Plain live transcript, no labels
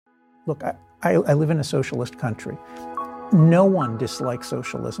look, I live in a socialist country. No one dislikes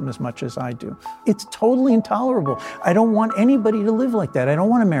socialism as much as I do. It's totally intolerable. I don't want anybody to live like that. I don't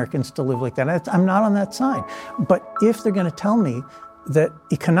want Americans to live like that. I'm not on that side. But if they're going to tell me that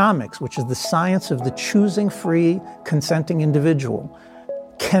economics, which is the science of the choosing free, consenting individual,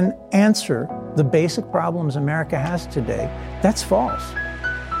 can answer the basic problems America has today, that's false.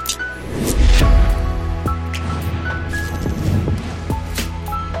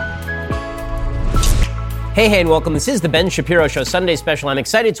 Hey, and welcome. This is the Ben Shapiro Show Sunday Special. I'm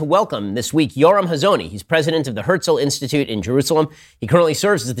excited to welcome this week Yoram Hazony. He's president of the Herzl Institute in Jerusalem. He currently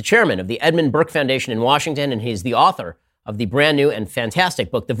serves as the chairman of the Edmund Burke Foundation in Washington, and he's the author of the brand new and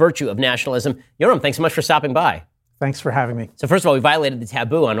fantastic book, The Virtue of Nationalism. Yoram, thanks so much for stopping by. Thanks for having me. So first of all, we violated the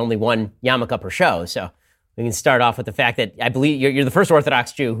taboo on only one yarmulke per show, so we can start off with the fact that I believe you're the first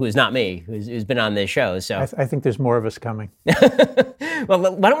Orthodox Jew who is not me, who's been on this show. So I think there's more of us coming.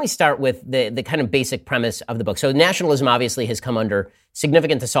 Well, why don't we start with the kind of basic premise of the book? So nationalism obviously has come under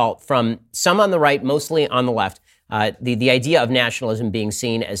significant assault from some on the right, mostly on the left. The idea of nationalism being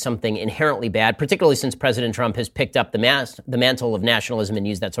seen as something inherently bad, particularly since President Trump has picked up the mantle of nationalism and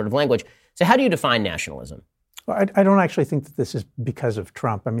used that sort of language. So how do you define nationalism? Well, I don't actually think that this is because of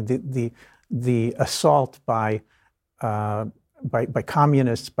Trump. I mean, the assault by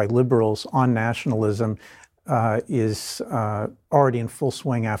communists, by liberals on nationalism is already in full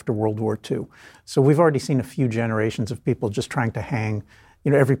swing after World War II. So we've already seen a few generations of people just trying to hang,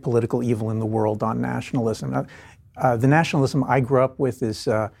 every political evil in the world on nationalism. The nationalism I grew up with is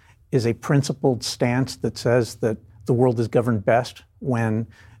a principled stance that says that the world is governed best when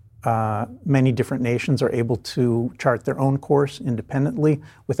many different nations are able to chart their own course independently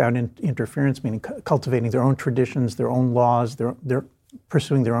without interference, meaning cultivating their own traditions, their own laws, they're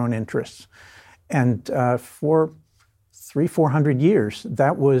pursuing their own interests. And for 300-400 years,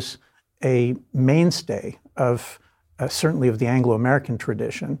 that was a mainstay of certainly of the Anglo-American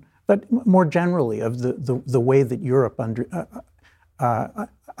tradition, but more generally of the way that Europe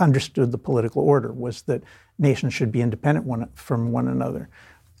understood the political order, was that nations should be independent from one another.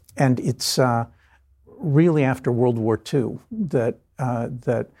 And it's really after World War II that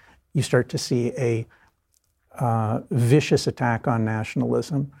you start to see a vicious attack on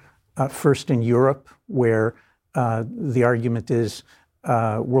nationalism. First in Europe, where the argument is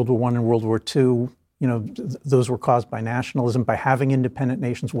World War I and World War II, those were caused by nationalism, by having independent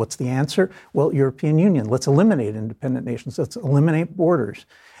nations. What's the answer? Well, European Union. Let's eliminate independent nations. Let's eliminate borders.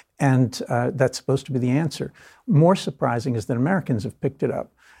 And that's supposed to be the answer. More surprising is that Americans have picked it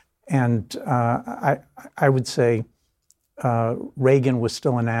up. And I would say Reagan was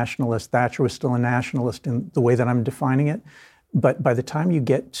still a nationalist. Thatcher was still a nationalist in the way that I'm defining it. But by the time you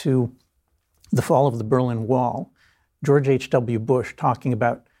get to the fall of the Berlin Wall, George H.W. Bush talking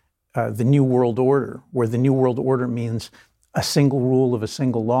about the New World Order, where the New World Order means a single rule of a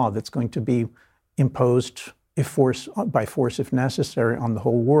single law that's going to be imposed by force if necessary on the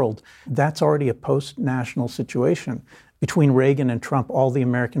whole world. That's already a post-national situation. Between Reagan and Trump, all the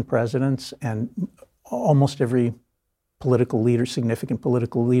American presidents and almost every significant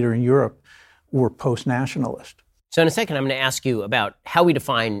political leader in Europe were post-nationalist. So in a second, I'm going to ask you about how we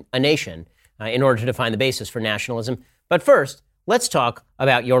define a nation in order to define the basis for nationalism. But first, let's talk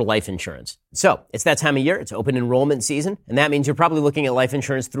about your life insurance. So it's that time of year. It's open enrollment season, and that means you're probably looking at life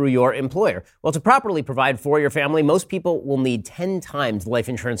insurance through your employer. Well, to properly provide for your family, most people will need 10 times the life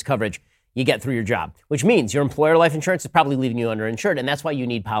insurance coverage you get through your job, which means your employer life insurance is probably leaving you underinsured, and that's why you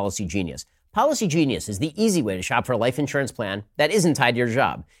need Policy Genius. Policy Genius is the easy way to shop for a life insurance plan that isn't tied to your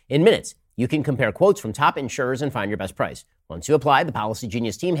job. In minutes, you can compare quotes from top insurers and find your best price. Once you apply, the Policy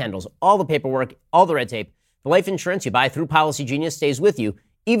Genius team handles all the paperwork, all the red tape. The life insurance you buy through Policy Genius stays with you,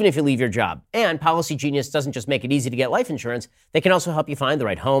 even if you leave your job. And Policy Genius doesn't just make it easy to get life insurance, they can also help you find the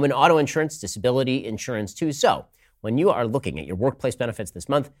right home and auto insurance, disability insurance too. So, when you are looking at your workplace benefits this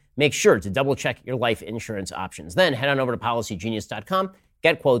month, make sure to double-check your life insurance options. Then head on over to PolicyGenius.com,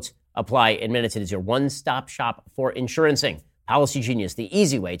 get quotes, apply in minutes. It is your one-stop shop for insurancing. Policy Genius, the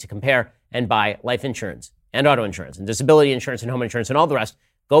easy way to compare and buy life insurance and auto insurance and disability insurance and home insurance and all the rest.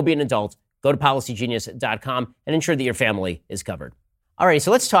 Go be an adult. Go to PolicyGenius.com and ensure that your family is covered. All right,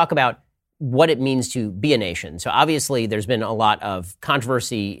 so let's talk about what it means to be a nation. So obviously there's been a lot of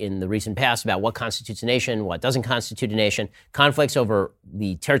controversy in the recent past about what constitutes a nation, what doesn't constitute a nation. Conflicts over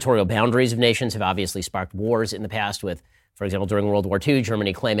the territorial boundaries of nations have obviously sparked wars in the past with, for example, during World War II,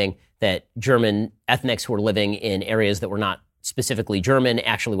 Germany claiming that German ethnics who were living in areas that were not specifically German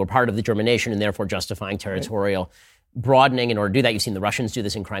actually were part of the German nation and therefore justifying territorial broadening in order to do that. You've seen the Russians do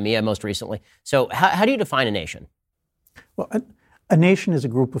this in Crimea most recently. So how do you define a nation? Well, A nation is a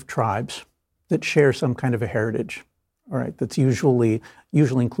group of tribes that share some kind of a heritage, all right, that's usually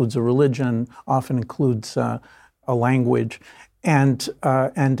includes a religion, often includes a language, and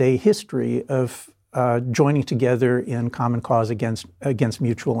a history of joining together in common cause against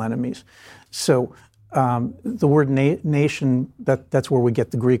mutual enemies. So the word nation, that's where we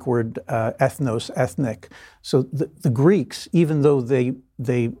get the Greek word ethnos, ethnic. So the Greeks, even though they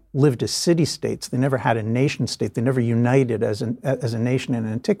lived as city-states, they never had a nation-state, they never united as a nation in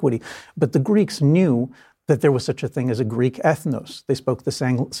antiquity, but the Greeks knew that there was such a thing as a Greek ethnos. They spoke the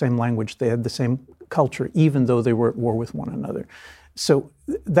same language, they had the same culture, even though they were at war with one another. So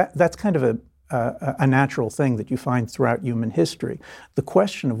that's kind of a natural thing that you find throughout human history. The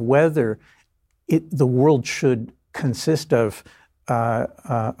question of whether the world should consist of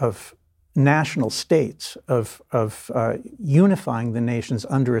national states, of unifying the nations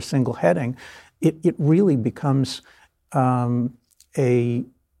under a single heading, it really becomes an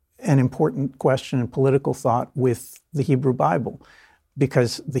important question in political thought with the Hebrew Bible,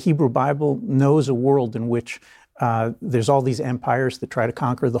 because the Hebrew Bible knows a world in which there's all these empires that try to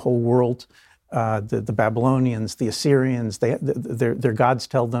conquer the whole world. The Babylonians, the Assyrians, their gods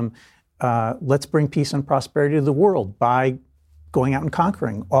tell them, let's bring peace and prosperity to the world by going out and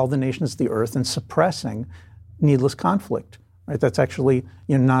conquering all the nations of the earth and suppressing needless conflict. Right? That's actually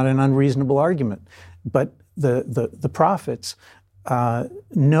not an unreasonable argument. But the prophets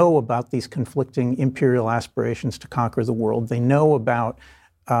know about these conflicting imperial aspirations to conquer the world. They know about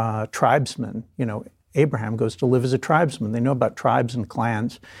tribesmen. Abraham goes to live as a tribesman. They know about tribes and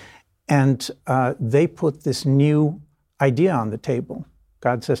clans. And they put this new idea on the table.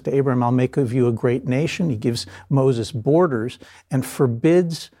 God says to Abraham, I'll make of you a great nation. He gives Moses borders and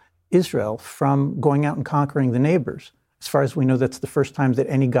forbids Israel from going out and conquering the neighbors. As far as we know, that's the first time that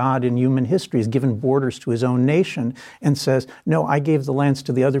any God in human history has given borders to his own nation and says, no, I gave the lands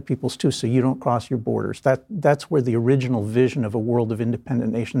to the other peoples too, so you don't cross your borders. That's where the original vision of a world of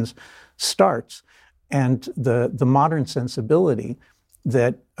independent nations starts. And the modern sensibility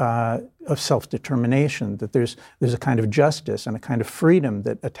that of self-determination, that there's a kind of justice and a kind of freedom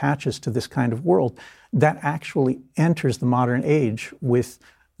that attaches to this kind of world, that actually enters the modern age with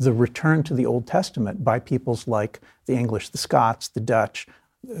the return to the Old Testament by peoples like the English, the Scots, the Dutch,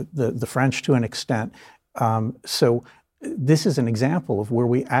 the French to an extent. So this is an example of where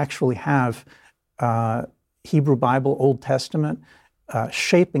we actually have Hebrew Bible, Old Testament,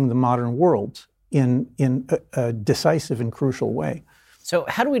 shaping the modern world in a decisive and crucial way. So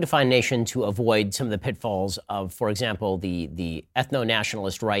how do we define nation to avoid some of the pitfalls of, for example, the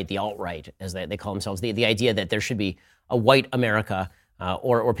ethno-nationalist right, the alt-right, as they call themselves, the idea that there should be a white America,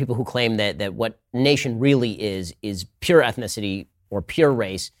 or people who claim that what nation really is pure ethnicity or pure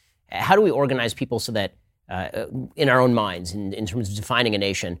race? How do we organize people so that in our own minds, in terms of defining a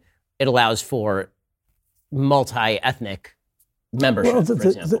nation, it allows for multi-ethnic membership, well, for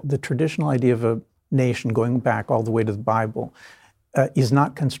example? The traditional idea of a nation, going back all the way to the Bible, is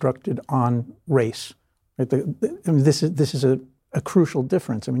not constructed on race. Right? This is a crucial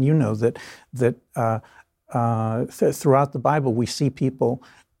difference. I mean, you know that throughout the Bible we see people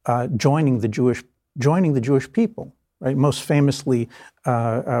joining the Jewish people. Right? Most famously,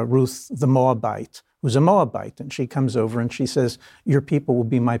 Ruth the Moabite, who's a Moabite, and she comes over and she says, "Your people will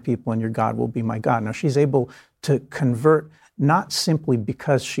be my people, and your God will be my God." Now she's able to convert not simply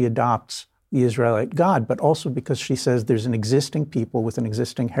because she adopts the Israelite God, but also because she says there's an existing people with an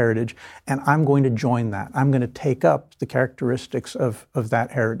existing heritage, and I'm going to join that. I'm going to take up the characteristics of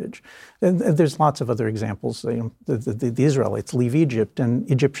that heritage. And there's lots of other examples. The Israelites leave Egypt, and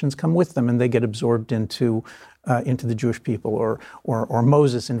Egyptians come with them, and they get absorbed into the Jewish people. Or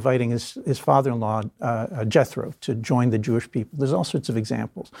Moses inviting his father-in-law Jethro to join the Jewish people. There's all sorts of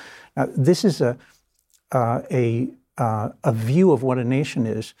examples. Now, this is a view of what a nation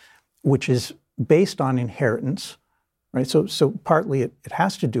is, which is based on inheritance, right? So partly it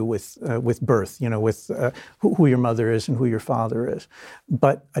has to do with birth, with who your mother is and who your father is.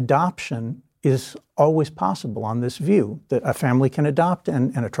 But adoption is always possible on this view, that a family can adopt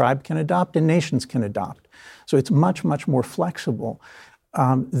and a tribe can adopt and nations can adopt. So it's much, much more flexible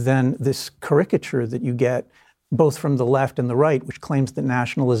than this caricature that you get both from the left and the right, which claims that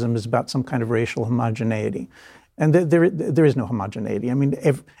nationalism is about some kind of racial homogeneity. And there is no homogeneity. I mean,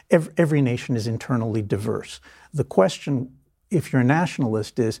 every nation is internally diverse. The question, if you're a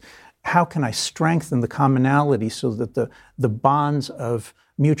nationalist, is how can I strengthen the commonality so that the bonds of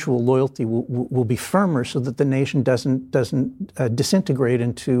mutual loyalty will be firmer, so that the nation doesn't disintegrate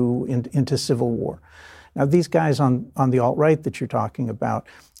into civil war. Now, these guys on the alt-right that you're talking about,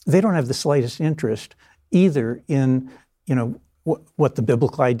 they don't have the slightest interest either in what the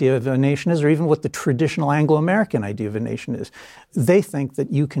biblical idea of a nation is, or even what the traditional Anglo-American idea of a nation is. They think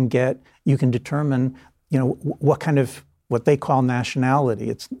that you can determine, what they call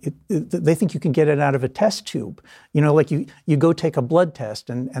nationality. They think you can get it out of a test tube. Like you go take a blood test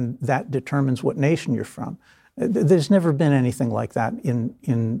and that determines what nation you're from. There's never been anything like that in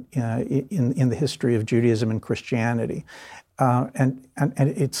the history of Judaism and Christianity, and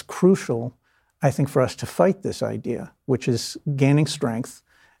it's crucial, I think, for us to fight this idea, which is gaining strength,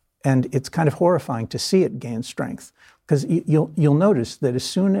 and it's kind of horrifying to see it gain strength, because you'll notice that as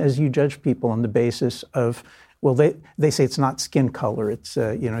soon as you judge people on the basis of, well, they say it's not skin color, it's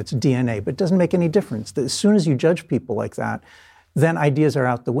it's DNA, but it doesn't make any difference. As soon as you judge people like that, then ideas are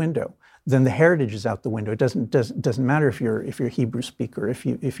out the window. Then the heritage is out the window. It doesn't matter if you're a Hebrew speaker, if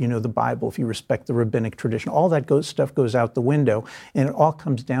you know the Bible, if you respect the rabbinic tradition. All that stuff goes out the window, and it all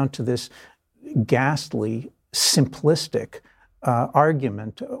comes down to this ghastly, simplistic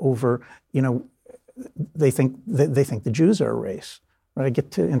argument over, they think the Jews are a race. When I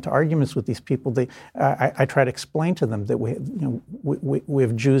get into arguments with these people, I try to explain to them that we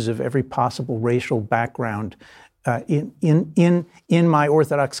have Jews of every possible racial background in my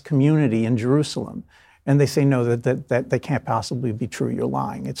Orthodox community in Jerusalem, and they say no, that can't possibly be true. You're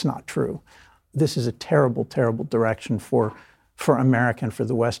lying. It's not true. This is a terrible, terrible direction for America and for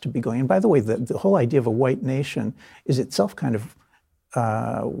the West to be going. And by the way, the whole idea of a white nation is itself kind of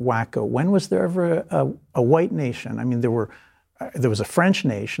wacko. When was there ever a white nation? I mean, there was a French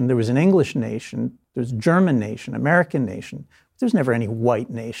nation, there was an English nation, there was a German nation, American nation. There's never any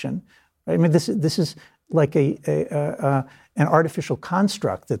white nation. Right? I mean, this is like an artificial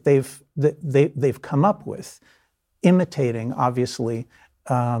construct that they've come up with, imitating obviously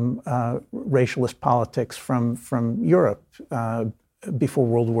racialist politics from Europe before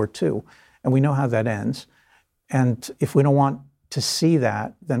World War II, and we know how that ends. And if we don't want to see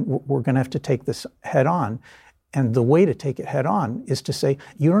that, then we're going to have to take this head on. And the way to take it head on is to say,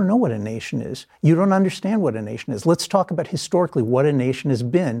 you don't know what a nation is. You don't understand what a nation is. Let's talk about historically what a nation has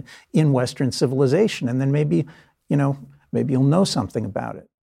been in Western civilization, and then maybe you'll know something about it.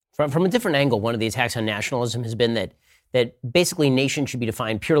 From a different angle, one of the attacks on nationalism has been that basically nations should be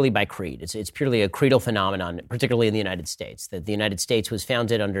defined purely by creed. It's purely a creedal phenomenon, particularly in the United States. That the United States was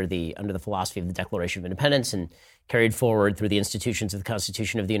founded under the philosophy of the Declaration of Independence and carried forward through the institutions of the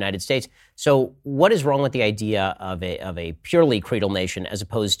Constitution of the United States. So, what is wrong with the idea of a purely creedal nation as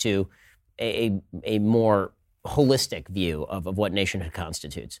opposed to a more holistic view of what nationhood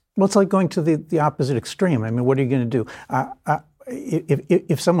constitutes? Well, it's like going to the opposite extreme. I mean, what are you going to do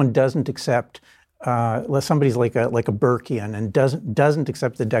if someone doesn't accept? Somebody's like a Burkean and doesn't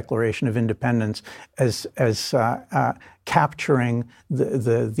accept the Declaration of Independence as capturing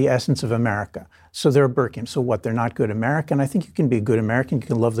the essence of America. So they're a Burkean. So what? They're not good American? I think you can be a good American. You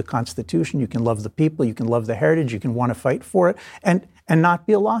can love the Constitution. You can love the people. You can love the heritage. You can want to fight for it, and not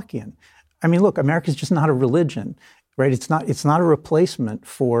be a Lockean. I mean, look, America's just not a religion, right? It's not a replacement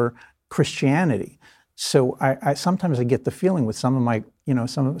for Christianity. So I sometimes I get the feeling with some of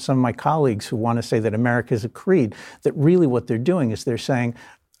my colleagues who want to say that America is a creed, that really what they're doing is they're saying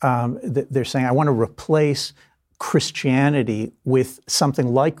I want to replace Christianity with something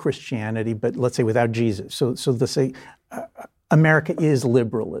like Christianity, but let's say without Jesus. So they say America is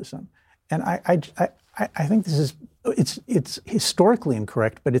liberalism, and I think it's historically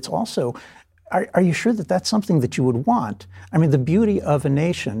incorrect, but it's also. Are you sure that that's something that you would want? I mean, the beauty of a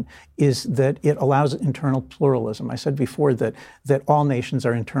nation is that it allows internal pluralism. I said before that all nations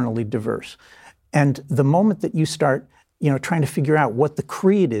are internally diverse. And the moment that you start, trying to figure out what the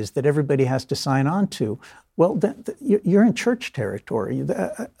creed is that everybody has to sign on to, well, you're in church territory.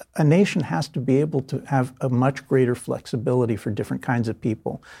 A nation has to be able to have a much greater flexibility for different kinds of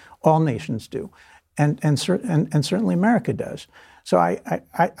people. All nations do. And certainly America does. So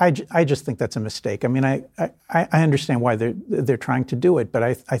I just think that's a mistake. I mean, I understand why they're trying to do it, but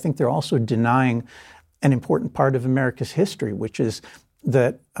I think they're also denying an important part of America's history, which is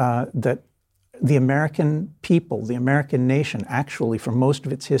that the American people, the American nation, actually, for most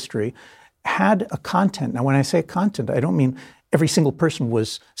of its history, had a content. Now, when I say content, I don't mean every single person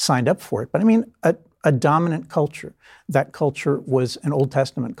was signed up for it, but I mean a dominant culture. That culture was an Old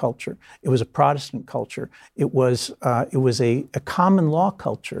Testament culture. It was a Protestant culture. It was a common law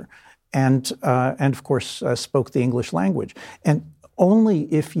culture, and of course spoke the English language. And only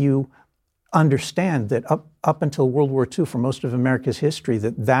if you understand that up until World War II, for most of America's history,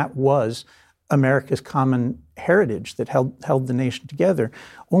 that was America's common heritage that held the nation together.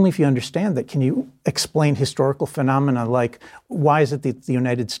 Only if you understand that can you explain historical phenomena like why is it that the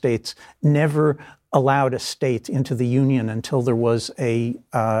United States never allowed a state into the Union until there was a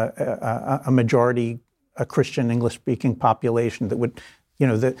majority, a Christian English-speaking population that would,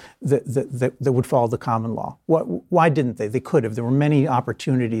 that would follow the common law. Why didn't they? They could have. There were many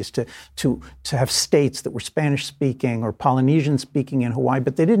opportunities to have states that were Spanish-speaking or Polynesian-speaking in Hawaii,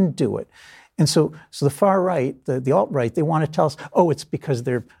 but they didn't do it. And so the far right, the alt-right, they want to tell us, oh, it's because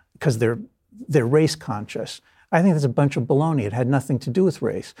they're race conscious. I think that's a bunch of baloney. It had nothing to do with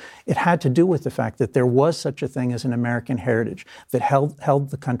race. It had to do with the fact that there was such a thing as an American heritage that held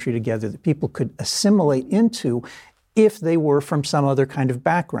the country together, that people could assimilate into if they were from some other kind of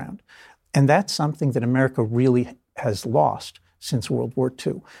background. And that's something that America really has lost since World War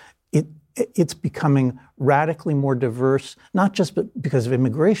II. It's becoming radically more diverse, not just because of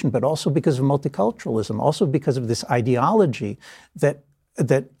immigration, but also because of multiculturalism, also because of this ideology that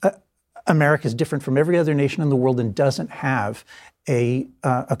America is different from every other nation in the world and doesn't have a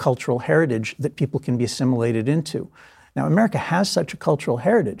cultural heritage that people can be assimilated into. Now, America has such a cultural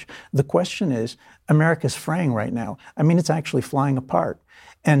heritage. The question is, America's fraying right now. I mean, it's actually flying apart.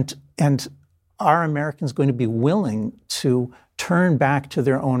 And are Americans going to be willing to turn back to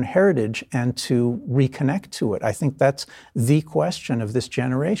their own heritage and to reconnect to it? I think that's the question of this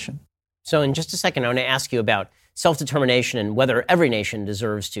generation. So in just a second, I want to ask you about self-determination and whether every nation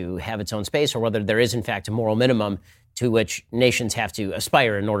deserves to have its own space or whether there is, in fact, a moral minimum to which nations have to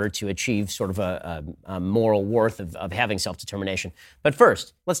aspire in order to achieve sort of a moral worth of having self-determination. But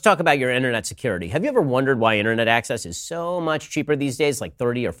first, let's talk about your internet security. Have you ever wondered why internet access is so much cheaper these days, like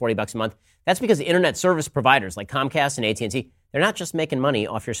 $30 or $40 a month? That's because internet service providers like Comcast and AT&T, they're not just making money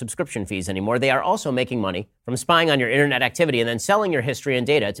off your subscription fees anymore. They are also making money from spying on your internet activity and then selling your history and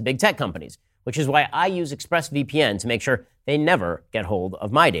data to big tech companies, which is why I use ExpressVPN to make sure they never get hold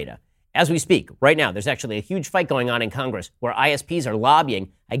of my data. As we speak, right now, there's actually a huge fight going on in Congress where ISPs are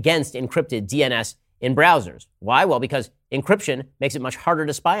lobbying against encrypted DNS in browsers. Why? Well, because encryption makes it much harder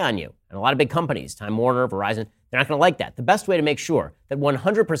to spy on you. And a lot of big companies, Time Warner, Verizon, they're not going to like that. The best way to make sure that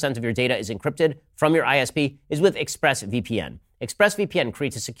 100% of your data is encrypted from your ISP is with ExpressVPN. ExpressVPN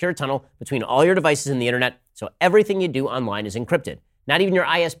creates a secure tunnel between all your devices and the internet, so everything you do online is encrypted. Not even your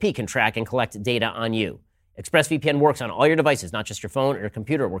ISP can track and collect data on you. ExpressVPN works on all your devices, not just your phone or your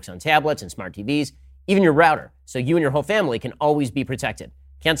computer. It works on tablets and smart TVs, even your router, so you and your whole family can always be protected.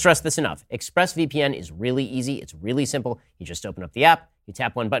 Can't stress this enough. ExpressVPN is really easy. It's really simple. You just open up the app, you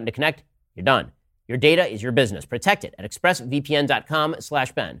tap one button to connect, you're done. Your data is your business. Protect it at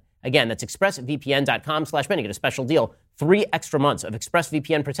expressvpn.com/Ben. Again, that's expressvpn.com/Ben. You get a special deal, 3 extra months of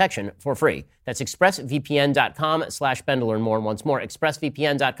ExpressVPN protection for free. That's expressvpn.com/Ben to learn more. And once more,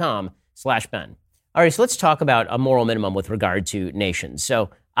 expressvpn.com/Ben. All right, so let's talk about a moral minimum with regard to nations. So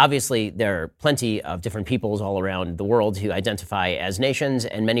obviously, there are plenty of different peoples all around the world who identify as nations,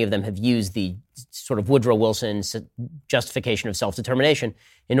 and many of them have used the sort of Woodrow Wilson justification of self-determination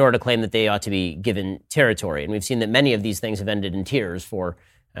in order to claim that they ought to be given territory. And we've seen that many of these things have ended in tears for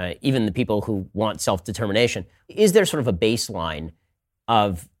even the people who want self-determination. Is there sort of a baseline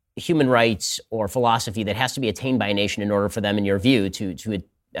of human rights or philosophy that has to be attained by a nation in order for them, in your view, to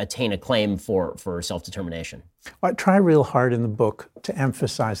attain a claim for self-determination? Well, I try real hard in the book to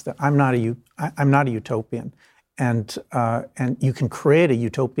emphasize that I'm not a utopian, and you can create a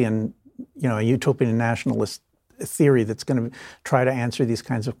utopian nationalist theory that's going to try to answer these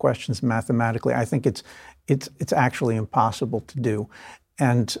kinds of questions mathematically. I think it's actually impossible to do,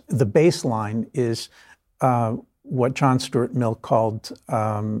 and the baseline is what John Stuart Mill called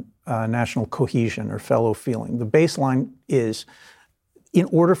national cohesion or fellow feeling. The baseline is, in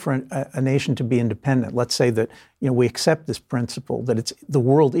order for a nation to be independent, let's say that we accept this principle that the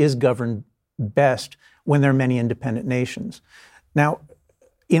world is governed best when there are many independent nations. Now,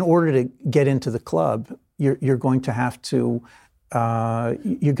 in order to get into the club, you're going to have to be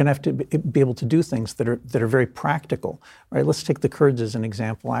able to do things that are very practical. Right? Let's take the Kurds as an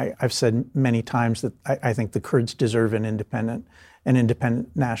example. I've said many times that I think the Kurds deserve an independent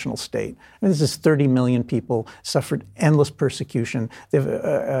national state. I mean, this is 30 million people, suffered endless persecution. They have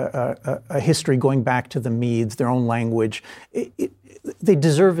a history going back to the Medes, their own language. They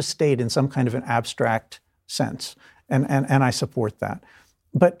deserve a state in some kind of an abstract sense, and I support that.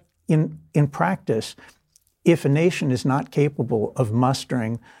 But in practice, if a nation is not capable of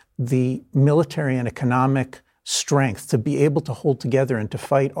mustering the military and economic strength to be able to hold together and to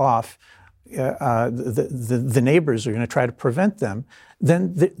fight off the neighbors are going to try to prevent them,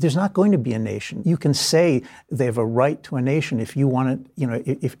 then there's not going to be a nation. You can say they have a right to a nation if you want to,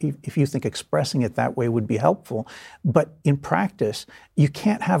 if you think expressing it that way would be helpful. But in practice, you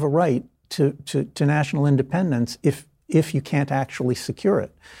can't have a right to national independence if you can't actually secure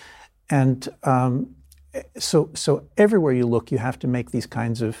it. And so everywhere you look, you have to make these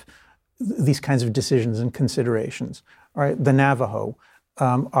kinds of decisions and considerations. All right, the Navajo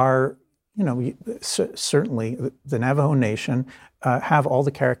are, certainly the Navajo Nation have all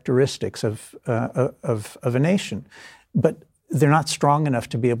the characteristics of a nation, but they're not strong enough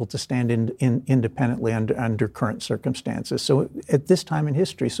to be able to stand independently under current circumstances. So at this time in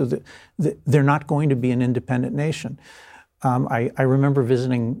history, they're not going to be an independent nation. I remember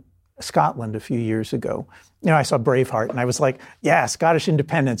visiting Scotland a few years ago. I saw Braveheart and I was like, yeah, Scottish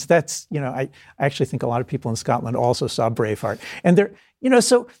independence. That's, I actually think a lot of people in Scotland also saw Braveheart. And they're,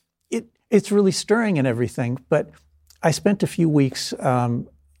 so it's really stirring and everything. But I spent a few weeks,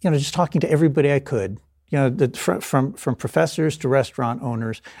 just talking to everybody I could, from professors to restaurant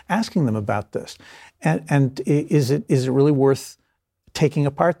owners, asking them about this. And is it really worth taking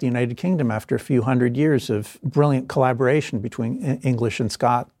apart the United Kingdom after a few hundred years of brilliant collaboration between English and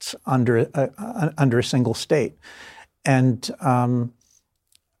Scots under a single state? And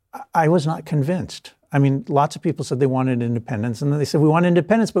I was not convinced. I mean, lots of people said they wanted independence, and then they said, we want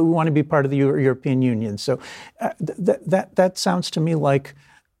independence, but we want to be part of the European Union. So that sounds to me like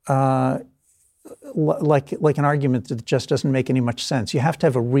an argument that just doesn't make any much sense. You have to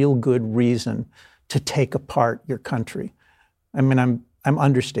have a real good reason to take apart your country. I mean, I'm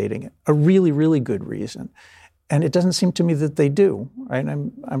understating it. A really, really good reason, and it doesn't seem to me that they do. Right?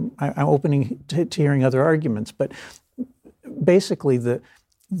 I'm open to hearing other arguments, but basically the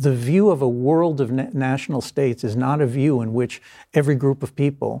view of a world of national states is not a view in which every group of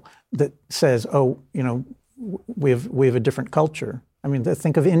people that says, we have a different culture. I mean,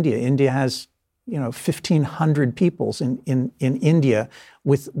 think of India. India has 1,500 peoples in India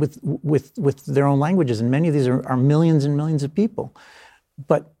with their own languages, and many of these are millions and millions of people.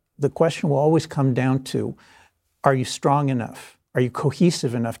 But the question will always come down to, are you strong enough? Are you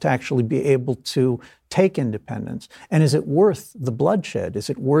cohesive enough to actually be able to take independence? And is it worth the bloodshed? Is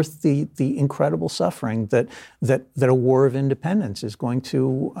it worth the incredible suffering that a war of independence is going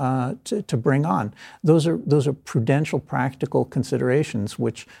to bring on? Those are prudential, practical considerations,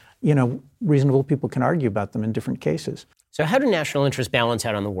 which reasonable people can argue about them in different cases. So how do national interests balance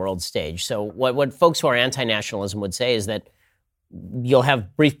out on the world stage? So what folks who are anti-nationalism would say is that you'll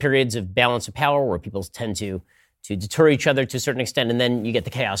have brief periods of balance of power where people tend to deter each other to a certain extent, and then you get the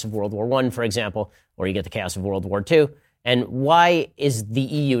chaos of World War I, for example, or you get the chaos of World War II. And why is the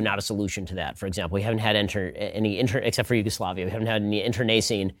EU not a solution to that? For example, we haven't had except for Yugoslavia, we haven't had any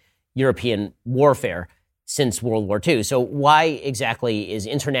internecine European warfare since World War II. So why exactly is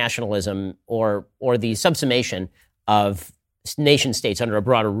internationalism or the subsummation of nation states under a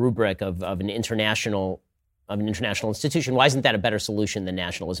broader rubric of an international institution, why isn't that a better solution than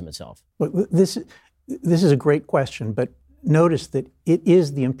nationalism itself? Well, this is a great question, but notice that it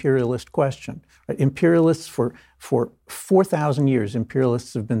is the imperialist question. Right? Imperialists, for 4,000 years,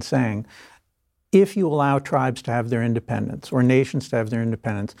 imperialists have been saying, if you allow tribes to have their independence or nations to have their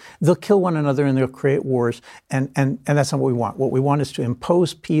independence, they'll kill one another and they'll create wars, and that's not what we want. What we want is to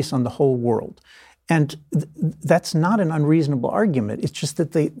impose peace on the whole world. And that's not an unreasonable argument. It's just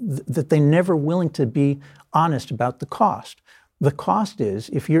that they're never willing to be honest about the cost. The cost is,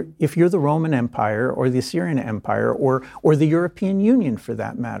 if you're the Roman Empire or the Assyrian Empire or the European Union for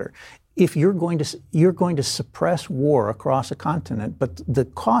that matter, if you're going to suppress war across a continent, but the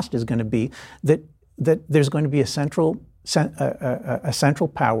cost is going to be that there's going to be a central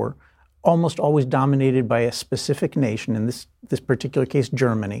power, almost always dominated by a specific nation, in this particular case,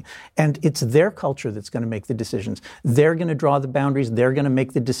 Germany. And it's their culture that's going to make the decisions. They're going to draw the boundaries. They're going to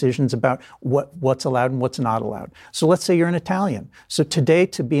make the decisions about what's allowed and what's not allowed. So let's say you're an Italian. So today,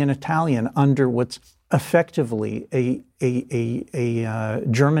 to be an Italian under what's effectively a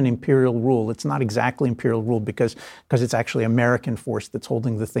German imperial rule, it's not exactly imperial rule because it's actually American force that's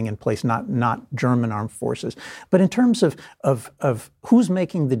holding the thing in place, not German armed forces. But in terms of who's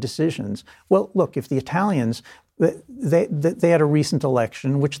making the decisions, well, look, if the Italians, they had a recent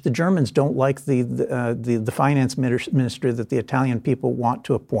election, which the Germans don't like the finance minister that the Italian people want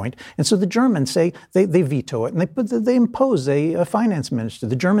to appoint, and so the Germans say they veto it, and they impose a finance minister.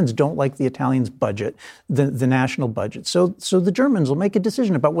 The Germans don't like the Italians' budget, the national budget, so the Germans will make a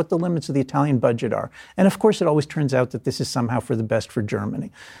decision about what the limits of the Italian budget are, and of course it always turns out that this is somehow for the best for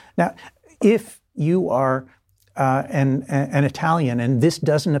Germany. Now, if you are an Italian and this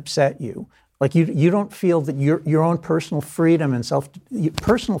doesn't upset you, like you don't feel that your own personal freedom and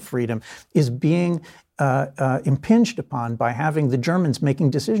personal freedom is being impinged upon by having the Germans making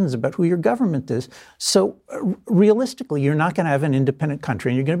decisions about who your government is. So realistically, you're not going to have an independent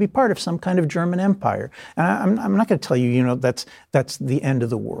country, and you're going to be part of some kind of German empire. And I'm not going to tell you, that's the end of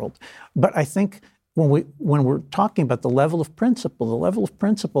the world. But I think when we're talking about the level of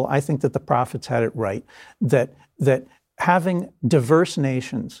principle, I think that the prophets had it right, that having diverse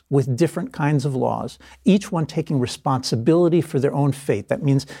nations with different kinds of laws, each one taking responsibility for their own fate. That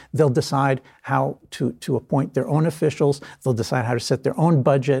means they'll decide how to appoint their own officials. They'll decide how to set their own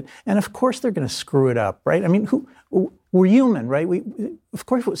budget. And of course, they're going to screw it up, right? I mean, we're human, right? Of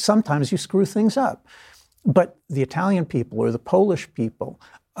course, sometimes you screw things up. But the Italian people or the Polish people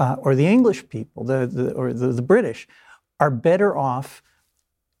or the English people or the British are better off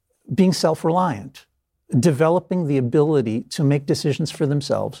being self-reliant, developing the ability to make decisions for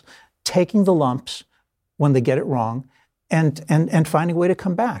themselves, taking the lumps when they get it wrong, and finding a way to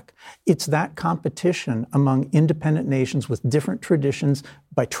come back. It's that competition among independent nations with different traditions,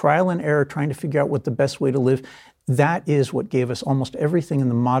 by trial and error, trying to figure out what the best way to live. That is what gave us almost everything in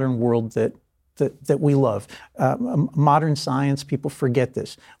the modern world that we love. Modern science, people forget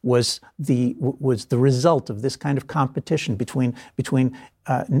this, was the result of this kind of competition between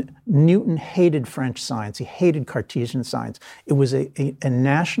Newton hated French science. He hated Cartesian science. It was a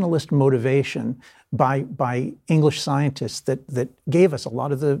nationalist motivation by English scientists that gave us a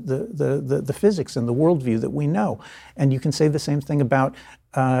lot of the physics and the worldview that we know. And you can say the same thing about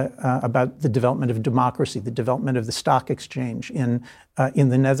the development of democracy. The development of the stock exchange in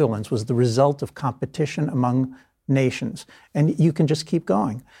the Netherlands was the result of competition among nations. And you can just keep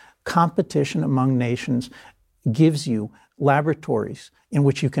going. Competition among nations gives you laboratories in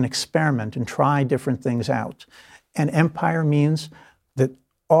which you can experiment and try different things out. And empire means that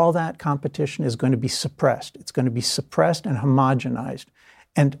all that competition is going to be suppressed. It's going to be suppressed and homogenized.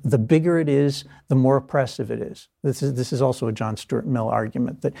 And the bigger it is, the more oppressive it is. This is also a John Stuart Mill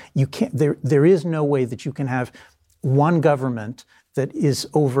argument, that you can't. There is no way that you can have one government that is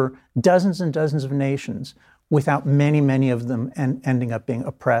over dozens and dozens of nations without many of them ending up being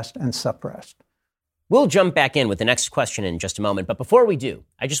oppressed and suppressed. We'll jump back in with the next question in just a moment. But before we do,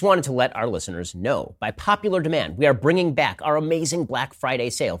 I just wanted to let our listeners know, by popular demand, we are bringing back our amazing Black Friday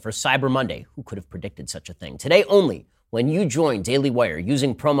sale for Cyber Monday. Who could have predicted such a thing? Today only, when you join Daily Wire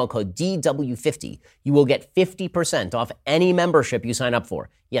using promo code DW50, you will get 50% off any membership you sign up for.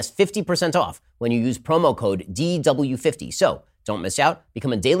 Yes, 50% off when you use promo code DW50. So don't miss out.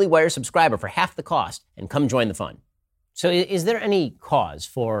 Become a Daily Wire subscriber for half the cost and come join the fun. So is there any cause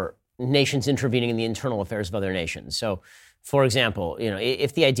for nations intervening in the internal affairs of other nations? So, for example,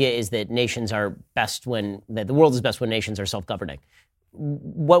 if the idea is that nations are best that the world is best when nations are self-governing,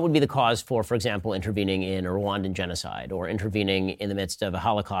 what would be the cause for example, intervening in a Rwandan genocide or intervening in the midst of a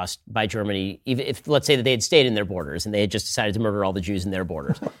Holocaust by Germany, even if, let's say, that they had stayed in their borders and they had just decided to murder all the Jews in their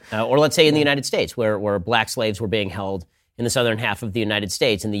borders? Or let's say in the United States, where black slaves were being held in the southern half of the United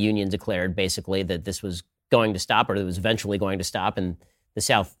States, and the Union declared basically that this was going to stop, or it was eventually going to stop, and the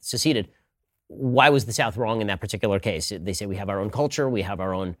South seceded. Why was the South wrong in that particular case? They say we have our own culture, we have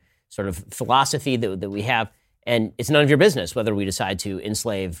our own sort of philosophy that we have, and it's none of your business whether we decide to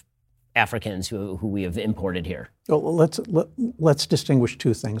enslave Africans who we have imported here. Well, let's distinguish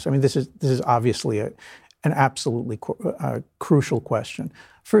two things. I mean, this is obviously an absolutely crucial question.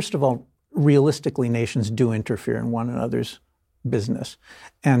 First of all, realistically, nations do interfere in one another's business,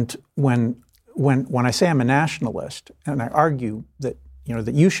 and when I say I'm a nationalist, and I argue that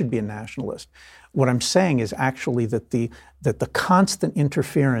that you should be a nationalist, what I'm saying is actually that the constant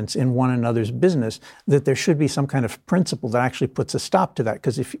interference in one another's business, that there should be some kind of principle that actually puts a stop to that.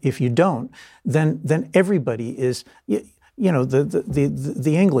 Because if you don't, then everybody is, the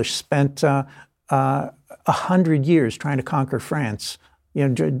English spent 100 years trying to conquer France.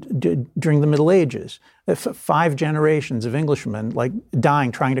 During the Middle Ages, 5 generations of Englishmen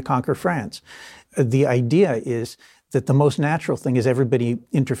dying trying to conquer France. The idea is that the most natural thing is everybody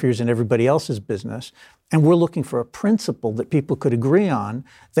interferes in everybody else's business, and we're looking for a principle that people could agree on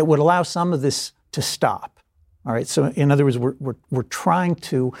that would allow some of this to stop. All right. So in other words, we're trying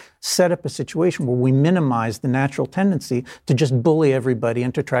to set up a situation where we minimize the natural tendency to just bully everybody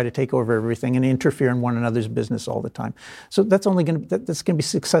and to try to take over everything and interfere in one another's business all the time. So that's going to be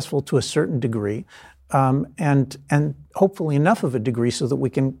successful to a certain degree, and hopefully enough of a degree so that we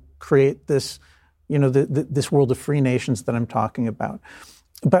can create this, this world of free nations that I'm talking about.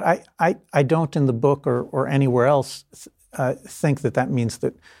 But I don't in the book or anywhere else think that means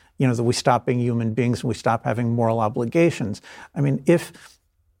that that we stop being human beings and we stop having moral obligations. I mean, if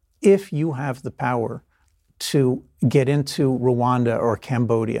you have the power to get into Rwanda or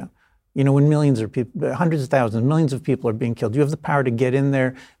Cambodia When millions of people, hundreds of thousands, millions of people are being killed, you have the power to get in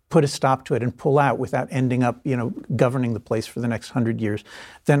there, put a stop to it, and pull out without ending up, governing the place for the next 100 years.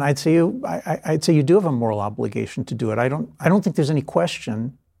 Then I'd say you do have a moral obligation to do it. I don't think there's any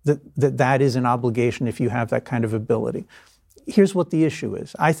question that is an obligation if you have that kind of ability. Here's what the issue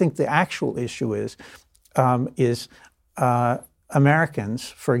is. I think the actual issue is Americans,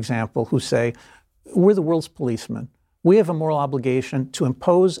 for example, who say, we're the world's policemen. We have a moral obligation to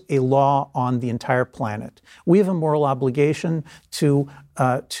impose a law on the entire planet. We have a moral obligation to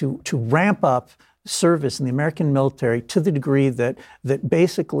ramp up service in the American military to the degree that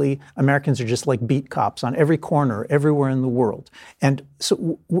basically Americans are just like beat cops on every corner, everywhere in the world. And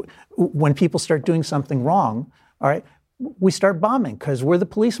so when people start doing something wrong, all right, we start bombing because we're the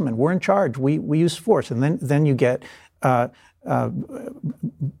policemen. We're in charge. We use force. And then you get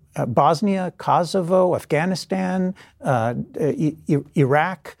Bosnia, Kosovo, Afghanistan,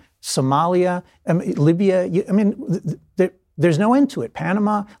 Iraq, Somalia, Libya. There's no end to it.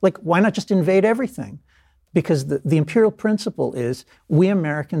 Panama, why not just invade everything? Because the imperial principle is we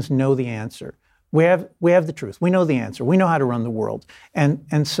Americans know the answer. We have the truth. We know the answer. We know how to run the world.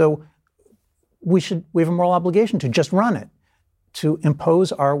 And so we have a moral obligation to just run it, to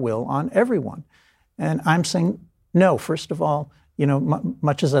impose our will on everyone. And I'm saying, no, first of all,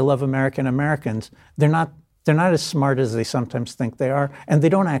 much as I love Americans, they're not as smart as they sometimes think they are, and they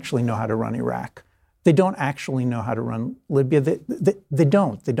don't actually know how to run Iraq. They don't actually know how to run Libya. They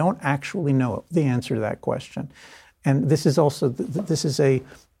don't actually know the answer to that question. And this is also,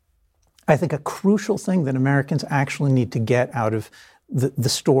 I think, a crucial thing that Americans actually need to get out of the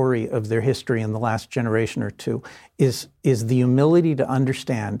story of their history in the last generation or two is the humility to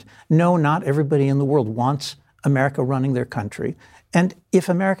understand, no, not everybody in the world wants America running their country. And if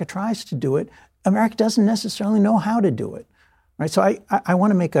America tries to do it, America doesn't necessarily know how to do it. Right? So I want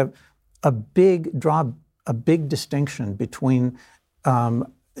to make draw a big distinction between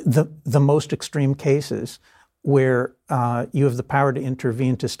the most extreme cases where you have the power to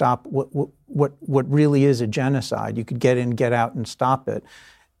intervene to stop what really is a genocide. You could get in, get out, and stop it.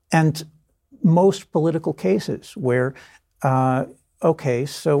 And most political cases where, Iraq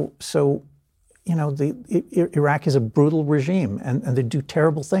is a brutal regime, and they do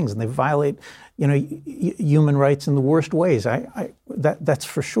terrible things, and they violate, human rights in the worst ways. That's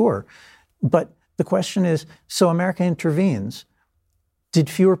for sure. But the question is, so America intervenes. Did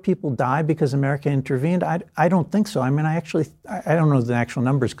fewer people die because America intervened? I don't think so. I don't know the actual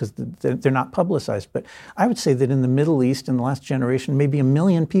numbers because they're not publicized. But I would say that in the Middle East in the last generation, maybe 1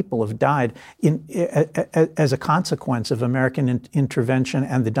 million people have died as a consequence of American intervention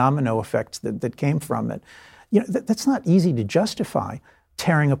and the domino effects that came from it. That's not easy to justify,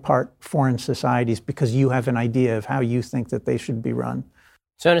 tearing apart foreign societies because you have an idea of how you think that they should be run.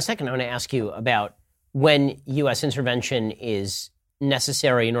 So in a second, I want to ask you about when U.S. intervention is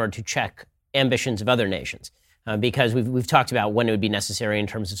necessary in order to check ambitions of other nations, because we've talked about when it would be necessary in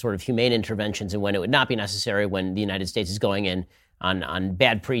terms of sort of humane interventions and when it would not be necessary when the United States is going in on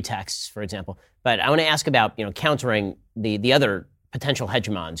bad pretexts, for example. But I want to ask about countering the other potential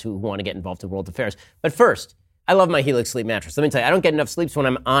hegemons who want to get involved in world affairs. But first, I love my Helix Sleep mattress. Let me tell you, I don't get enough sleep, so when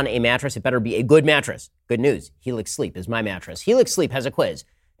I'm on a mattress, it better be a good mattress. Good news, Helix Sleep is my mattress. Helix Sleep has a quiz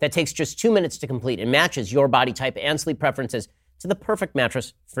that takes just 2 minutes to complete and matches your body type and sleep preferences to the perfect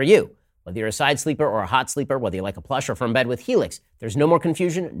mattress for you. Whether you're a side sleeper or a hot sleeper, whether you like a plush or from bed with Helix, there's no more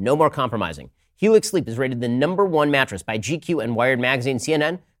confusion, no more compromising. Helix Sleep is rated the #1 mattress by GQ and Wired Magazine.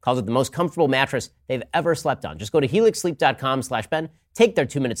 CNN calls it the most comfortable mattress they've ever slept on. Just go to helixsleep.com/Ben, take their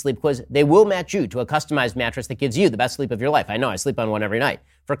 2-minute sleep quiz. They will match you to a customized mattress that gives you the best sleep of your life. I know, I sleep on one every night.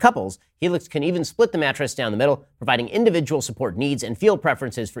 For couples, Helix can even split the mattress down the middle, providing individual support needs and feel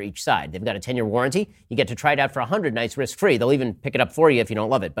preferences for each side. They've got a 10-year warranty. You get to try it out for 100 nights risk-free. They'll even pick it up for you if you don't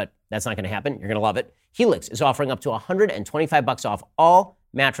love it, but that's not going to happen. You're going to love it. Helix is offering up to $125 off all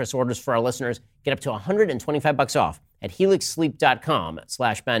mattress orders for our listeners. Get up to $125 off at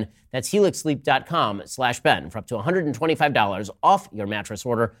helixsleep.com/Ben. That's helixsleep.com/Ben for up to $125 off your mattress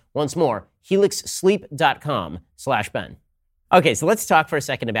order. Once more, helixsleep.com/Ben. Okay, so let's talk for a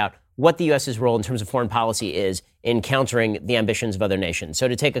second about what the U.S.'s role in terms of foreign policy is in countering the ambitions of other nations. So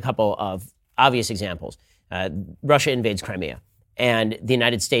to take a couple of obvious examples, Russia invades Crimea, and the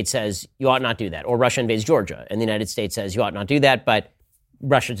United States says, you ought not do that. Or Russia invades Georgia, and the United States says, you ought not do that, but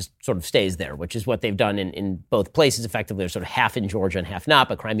Russia just sort of stays there, which is what they've done in both places. Effectively, they're sort of half in Georgia and half not,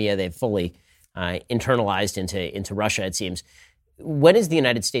 but Crimea they've fully internalized into Russia, it seems. When is the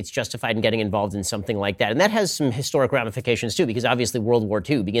United States justified in getting involved in something like that? And that has some historic ramifications, too, because obviously World War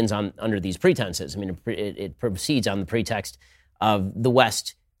II begins under these pretenses. I mean, it proceeds on the pretext of the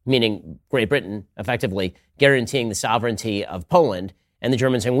West meaning Great Britain, effectively guaranteeing the sovereignty of Poland, and the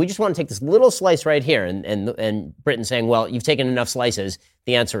Germans saying, we just want to take this little slice right here, and Britain saying, well, you've taken enough slices,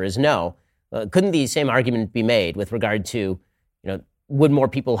 the answer is no. Couldn't the same argument be made with regard to, would more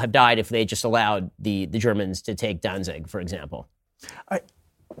people have died if they just allowed the Germans to take Danzig, for example?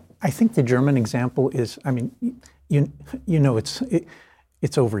 I think the German example is,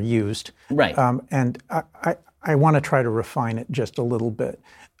 it's overused. Right. And I want to try to refine it just a little bit.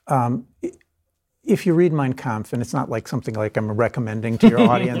 If you read Mein Kampf, and it's not like something like I'm recommending to your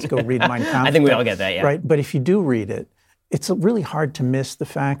audience, go read Mein Kampf. I think we all get that, yeah. Right? But if you do read it, it's really hard to miss the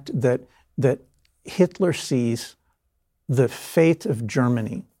fact that Hitler sees the fate of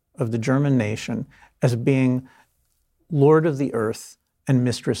Germany, of the German nation, as being lord of the earth and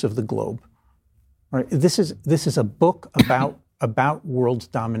mistress of the globe. Right? This is a book about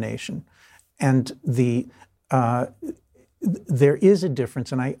world domination, and there is a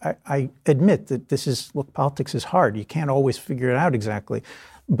difference, and I admit that politics is hard. You can't always figure it out exactly,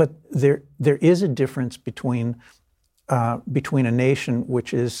 but there is a difference between a nation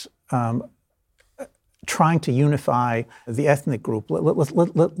which is trying to unify the ethnic group.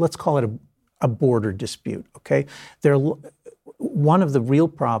 Let's call it a border dispute. Okay, one of the real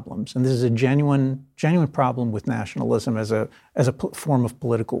problems, and this is a genuine problem with nationalism as a form of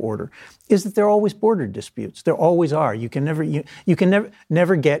political order, is that there are always border disputes. There always are. You can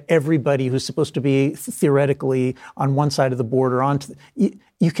never get everybody who's supposed to be theoretically on one side of the border onto.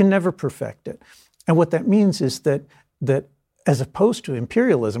 You can never perfect it, and what that means is that as opposed to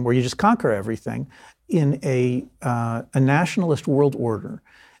imperialism, where you just conquer everything, in a nationalist world order,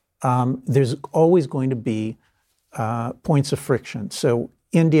 there's always going to be points of friction. So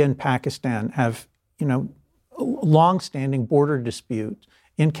India and Pakistan have, long-standing border dispute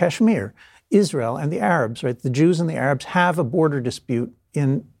in Kashmir. Israel and the Arabs, right? The Jews and the Arabs have a border dispute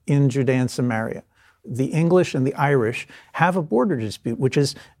in Judea and Samaria. The English and the Irish have a border dispute, which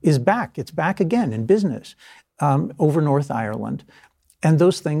is back. It's back again in business over North Ireland. And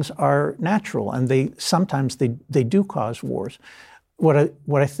those things are natural, and sometimes they do cause wars. What I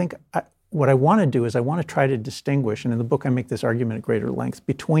want to do is I want to try to distinguish, and in the book I make this argument at greater length,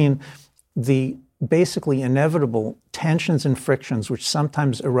 between the basically inevitable tensions and frictions which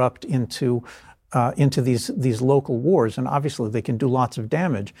sometimes erupt into these local wars, and obviously they can do lots of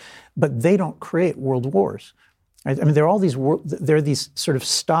damage, but they don't create world wars. Right? I mean, there are these sort of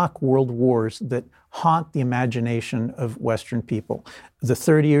stock world wars that haunt the imagination of Western people. The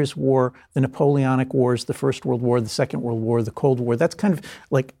 30 Years' War, the Napoleonic Wars, the First World War, the Second World War, the Cold War. That's kind of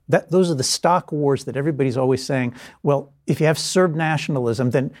like that. Those are the stock wars that everybody's always saying, well, if you have Serb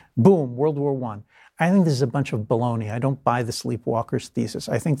nationalism, then boom, World War I. I think this is a bunch of baloney. I don't buy the sleepwalker's thesis.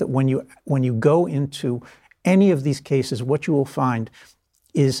 I think that when you go into any of these cases, what you will find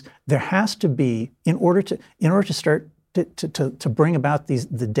is there has to be, in order to start to bring about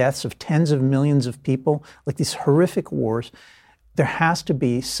the deaths of tens of millions of people, like these horrific wars, there has to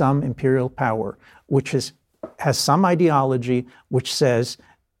be some imperial power which has some ideology which says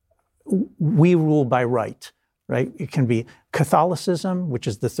we rule by right. Right? It can be Catholicism, which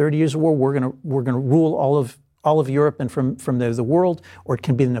is the 30 Years' War. We're going to rule all of Europe and from there the world, or it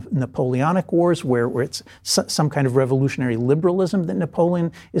can be the Napoleonic Wars, where it's some kind of revolutionary liberalism that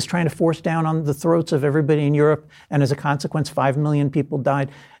Napoleon is trying to force down on the throats of everybody in Europe, and as a consequence, 5 million people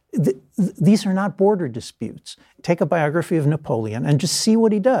died. These are not border disputes. Take a biography of Napoleon and just see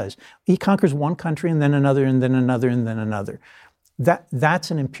what he does. He conquers one country and then another and then another and then another.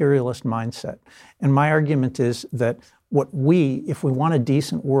 That's an imperialist mindset. And my argument is that if we want a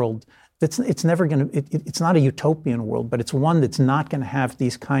decent world, it's never going to. It's not a utopian world, but it's one that's not going to have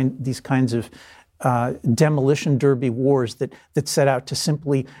these kinds of demolition derby wars that set out to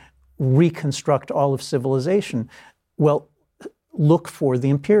simply reconstruct all of civilization. Well, look for the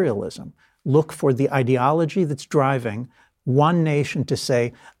imperialism. Look for the ideology that's driving one nation to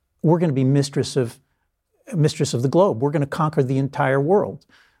say, we're going to be mistress of the globe. We're going to conquer the entire world.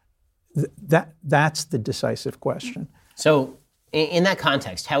 That's the decisive question. So in that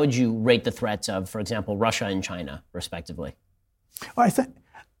context, how would you rate the threats of, for example, Russia and China, respectively? Well,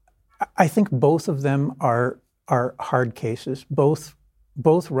 I think both of them are hard cases. Both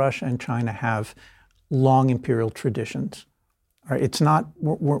Russia and China have long imperial traditions. Right? It's not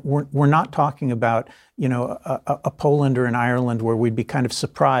we're not talking about a Poland or an Ireland where we'd be kind of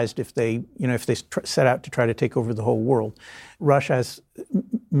surprised if they set out to try to take over the whole world. Russia has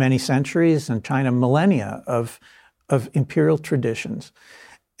many centuries and China millennia of imperial traditions,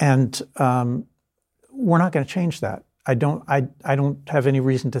 and we're not going to change that. I don't have any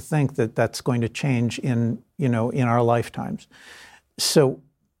reason to think that that's going to change in our lifetimes. So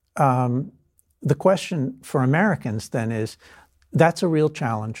the question for Americans then is, that's a real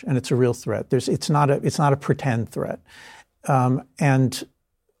challenge and it's a real threat. It's not a pretend threat. And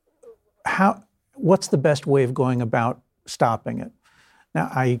what's the best way of going about stopping it? Now,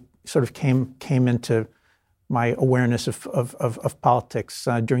 I sort of came into my awareness of politics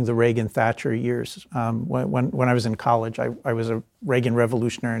during the Reagan-Thatcher years. When I was in college, I was a Reagan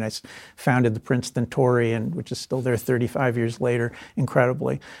revolutionary, and I founded the Princeton Tory, which is still there 35 years later,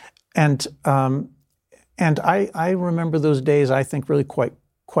 incredibly. And I remember those days, I think, really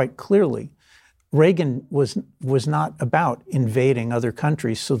quite clearly. Reagan was not about invading other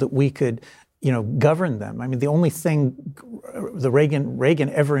countries so that we could, govern them. I mean, the only thing the Reagan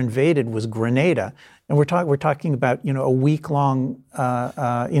ever invaded was Grenada, and we're talking about a week-long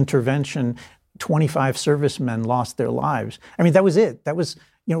intervention. 25 servicemen lost their lives. I mean, that was it. That was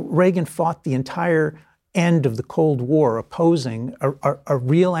Reagan fought the entire end of the Cold War, opposing a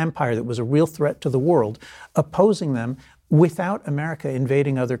real empire that was a real threat to the world, opposing them without America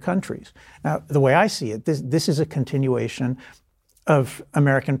invading other countries. Now, the way I see it, this is a continuation of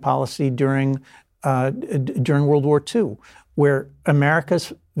American policy during World War II, where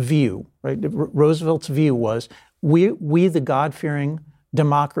America's view, right, Roosevelt's view was, we the God-fearing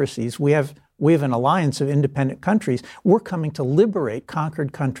democracies, we have an alliance of independent countries. We're coming to liberate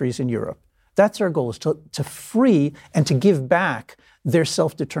conquered countries in Europe. That's our goal, is to free and to give back their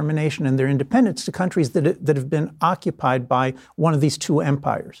self-determination and their independence to countries that have been occupied by one of these two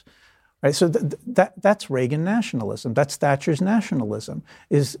empires. Right, so that's Reagan nationalism. That's Thatcher's nationalism.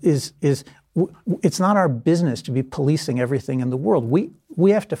 It's not our business to be policing everything in the world.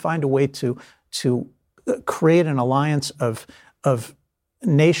 We have to find a way to create an alliance of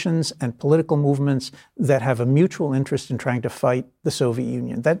nations and political movements that have a mutual interest in trying to fight the Soviet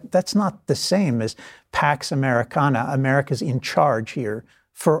Union. That's not the same as Pax Americana. America's in charge here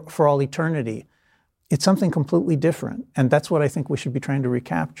for all eternity. It's something completely different, and that's what I think we should be trying to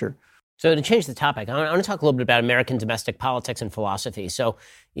recapture. So to change the topic, I want to talk a little bit about American domestic politics and philosophy. So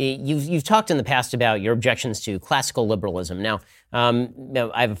you've talked in the past about your objections to classical liberalism. Now,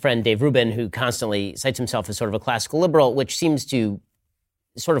 I have a friend, Dave Rubin, who constantly cites himself as sort of a classical liberal, which seems to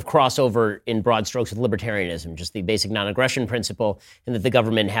sort of cross over in broad strokes with libertarianism, just the basic non-aggression principle, and that the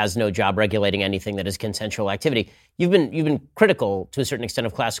government has no job regulating anything that is consensual activity. You've been critical to a certain extent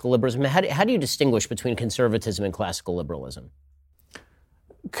of classical liberalism. How do you distinguish between conservatism and classical liberalism?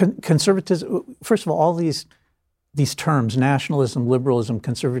 Conservatism, first of all these terms, nationalism, liberalism,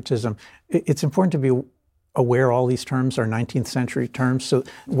 conservatism, it's important to be aware all these terms are 19th century terms. So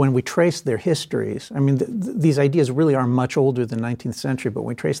when we trace their histories, I mean, these ideas really are much older than 19th century, but when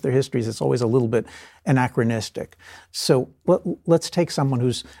we trace their histories, it's always a little bit anachronistic. So let's take someone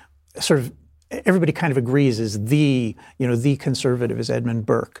who's sort of, everybody kind of agrees is the conservative is Edmund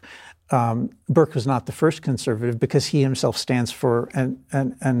Burke. Burke was not the first conservative because he himself stands for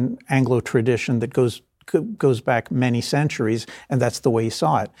an Anglo tradition that goes back many centuries, and that's the way he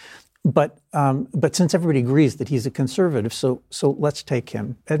saw it. But since everybody agrees that he's a conservative, so let's take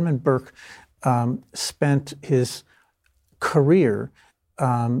him. Edmund Burke spent his career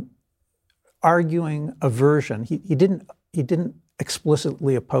arguing aversion. He didn't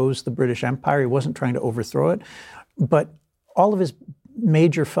explicitly oppose the British Empire. He wasn't trying to overthrow it, but all of his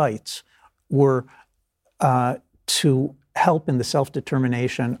major fights were to help in the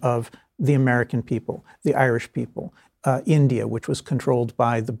self-determination of the American people, the Irish people, India, which was controlled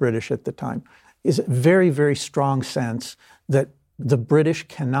by the British at the time. Is a very, very strong sense that the British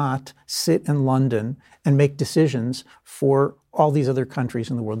cannot sit in London and make decisions for all these other countries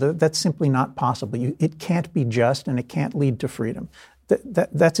in the world. That's simply not possible. It can't be just, and it can't lead to freedom.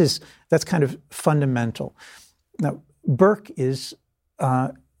 That's kind of fundamental. Now, Burke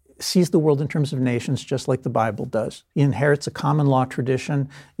sees the world in terms of nations, just like the Bible does. He inherits a common law tradition,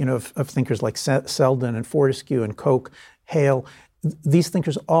 of thinkers like Selden and Fortescue and Coke, Hale. These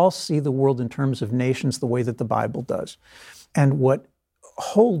thinkers all see the world in terms of nations the way that the Bible does. And what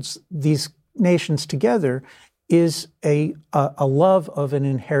holds these nations together is a love of an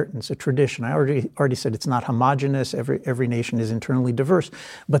inheritance, a tradition. I already said it's not homogeneous. Every nation is internally diverse,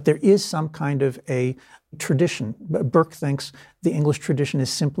 but there is some kind of a tradition. Burke thinks the English tradition is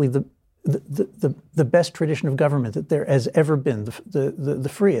simply the best tradition of government that there has ever been,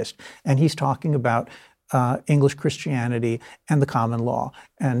 the freest. And he's talking about English Christianity and the common law,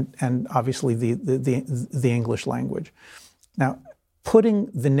 and obviously the English language. Now, putting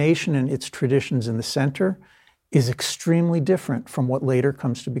the nation and its traditions in the center is extremely different from what later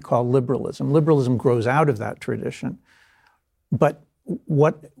comes to be called liberalism. Liberalism grows out of that tradition. But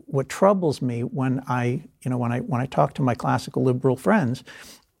what troubles me when I talk to my classical liberal friends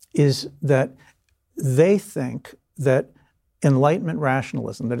is that they think that Enlightenment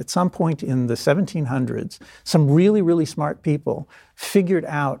rationalism, that at some point in the 1700s, some really, really smart people figured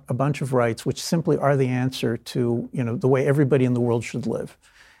out a bunch of rights which simply are the answer to, the way everybody in the world should live.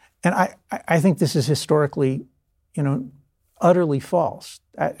 And I think this is historically, utterly false.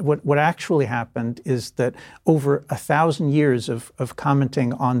 What actually happened is that over 1,000 years of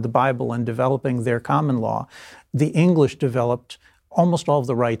commenting on the Bible and developing their common law, the English developed almost all of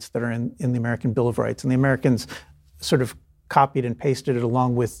the rights that are in the American Bill of Rights. And the Americans sort of copied and pasted it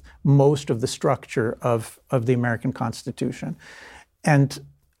along with most of the structure of the American Constitution. And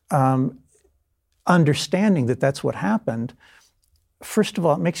understanding that that's what happened, first of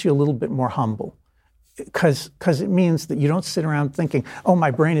all, it makes you a little bit more humble. Because it means that you don't sit around thinking, oh, my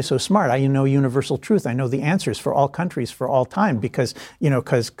brain is so smart, I know universal truth, I know the answers for all countries for all time because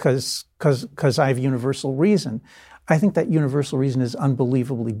I have universal reason. I think that universal reason is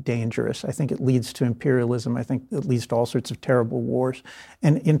unbelievably dangerous. I think it leads to imperialism. I think it leads to all sorts of terrible wars.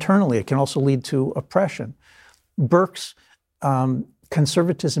 And internally, it can also lead to oppression. Burke's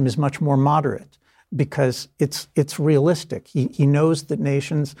conservatism is much more moderate because it's realistic. He knows that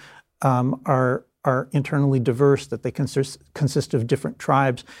nations are internally diverse, that they consist of different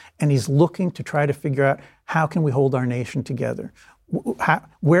tribes, and he's looking to try to figure out how can we hold our nation together?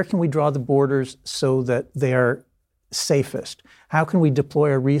 Where can we draw the borders so that they are safest? How can we deploy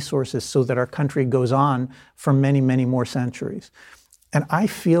our resources so that our country goes on for many, many more centuries? And I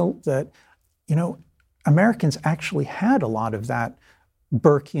feel that, Americans actually had a lot of that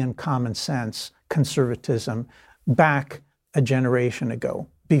Burkean common sense conservatism back a generation ago,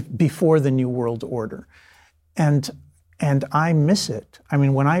 before the New World Order. And I miss it. I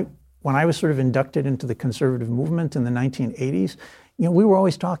mean, when I was sort of inducted into the conservative movement in the 1980s, we were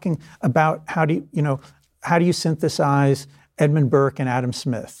always talking about how do you synthesize Edmund Burke and Adam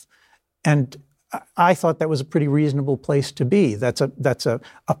Smith? And I thought that was a pretty reasonable place to be. That's a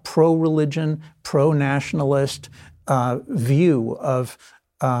pro-religion, pro-nationalist view of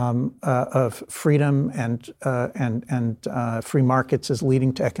freedom and free markets as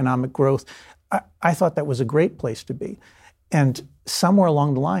leading to economic growth. I thought that was a great place to be. And somewhere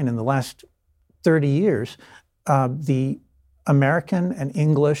along the line in the last 30 years, the American and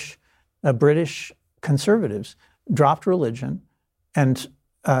English, British conservatives dropped religion and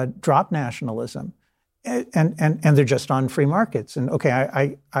dropped nationalism. And they're just on free markets. And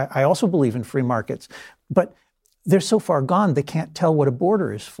okay, I also believe in free markets, but they're so far gone, they can't tell what a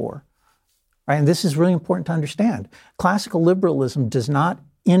border is for. Right? And this is really important to understand. Classical liberalism does not,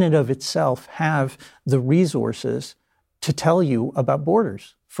 in and of itself, have the resources to tell you about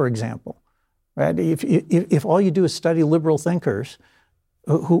borders, for example. Right? If all you do is study liberal thinkers,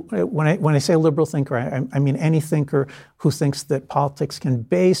 when I say liberal thinker, I mean any thinker who thinks that politics can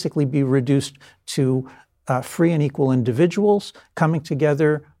basically be reduced to free and equal individuals coming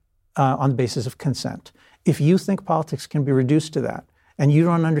together on the basis of consent. If you think politics can be reduced to that, and you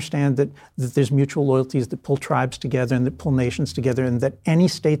don't understand that there's mutual loyalties that pull tribes together and that pull nations together, and that any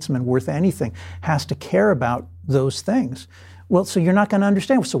statesman worth anything has to care about those things, well, so you're not going to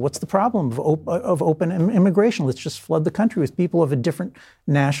understand. So what's the problem of open immigration? Let's just flood the country with people of a different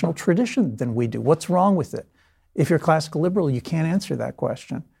national tradition than we do. What's wrong with it? If you're a classical liberal, you can't answer that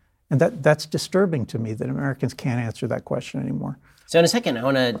question. And that's disturbing to me that Americans can't answer that question anymore. So in a second, I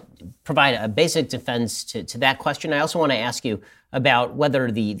want to provide a basic defense to that question. I also want to ask you about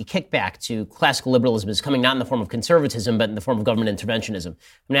whether the kickback to classical liberalism is coming not in the form of conservatism, but in the form of government interventionism. I'm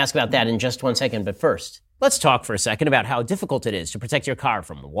going to ask about that in just 1 second. But first, let's talk for a second about how difficult it is to protect your car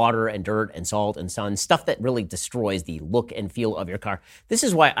from water and dirt and salt and sun, stuff that really destroys the look and feel of your car. This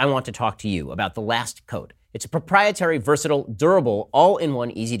is why I want to talk to you about the Last Coat. It's a proprietary, versatile, durable,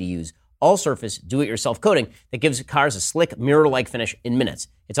 all-in-one, easy-to-use, all-surface, do-it-yourself coating that gives cars a slick, mirror-like finish in minutes.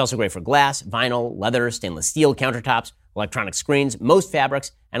 It's also great for glass, vinyl, leather, stainless steel countertops, electronic screens, most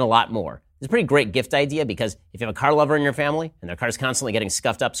fabrics, and a lot more. It's a pretty great gift idea because if you have a car lover in your family and their car's constantly getting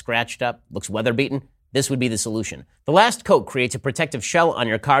scuffed up, scratched up, looks weather-beaten, this would be the solution. The Last Coat creates a protective shell on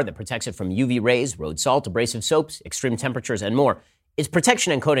your car that protects it from UV rays, road salt, abrasive soaps, extreme temperatures, and more. Its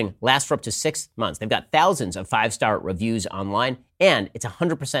protection and coating lasts for up to 6 months. They've got thousands of 5-star reviews online, and it's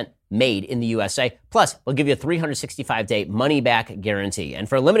 100% made in the USA. Plus, they'll give you a 365-day money-back guarantee. And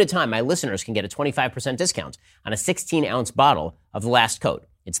for a limited time, my listeners can get a 25% discount on a 16-ounce bottle of the Last Coat.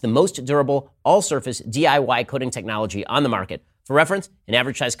 It's the most durable, all-surface DIY coating technology on the market. For reference, an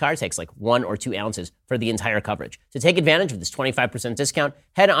average-sized car takes like 1 or 2 ounces for the entire coverage. To take advantage of this 25% discount,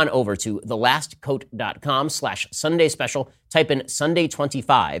 head on over to thelastcoat.com/Sunday Special. Type in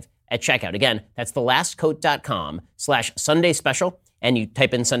Sunday25 at checkout. Again, that's thelastcoat.com/Sunday Special. and you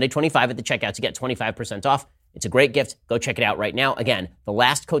type in Sunday25 at the checkout to get 25% off. It's a great gift. Go check it out right now. Again,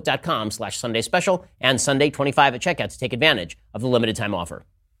 thelastcoat.com/Sunday special and Sunday25 at checkout to take advantage of the limited time offer.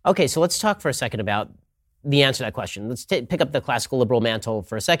 Okay, so let's talk for a second about the answer to that question. Let's pick up the classical liberal mantle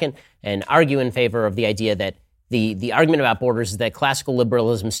for a second and argue in favor of the idea that the argument about borders is that classical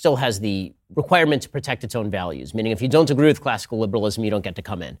liberalism still has the requirement to protect its own values, meaning if you don't agree with classical liberalism, you don't get to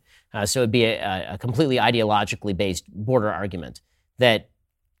come in. So it'd be a completely ideologically based border argument that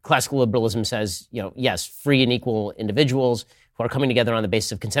classical liberalism says, yes, free and equal individuals who are coming together on the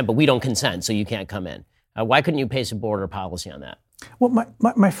basis of consent, but we don't consent, so you can't come in. Why couldn't you pace a border policy on that? Well,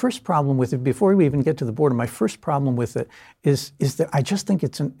 my first problem with it, before we even get to the border, my first problem with it is that I just think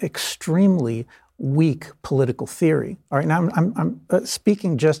it's an extremely weak political theory. All right, now I'm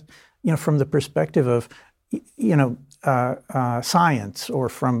speaking just from the perspective of science or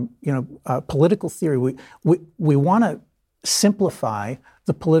from political theory. We want to simplify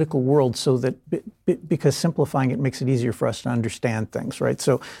the political world so that because simplifying it makes it easier for us to understand things, right?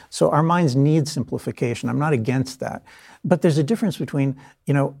 So our minds need simplification. I'm not against that, but there's a difference between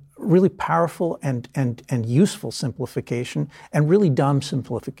really powerful and useful simplification and really dumb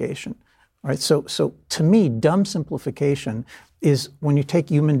simplification. All right, so to me, dumb simplification is when you take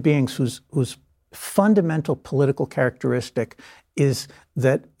human beings whose fundamental political characteristic is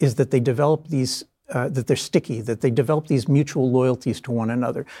that they develop these that they're sticky, that they develop these mutual loyalties to one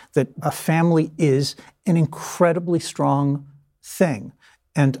another, that a family is an incredibly strong thing,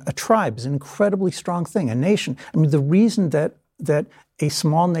 and a tribe is an incredibly strong thing, a nation. I mean, the reason that a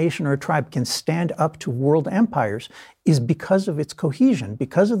small nation or a tribe can stand up to world empires is because of its cohesion,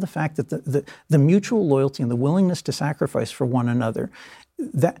 because of the fact that the mutual loyalty and the willingness to sacrifice for one another,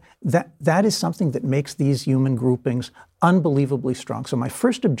 that is something that makes these human groupings unbelievably strong. So my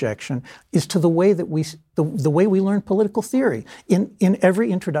first objection is to the way that the way we learn political theory in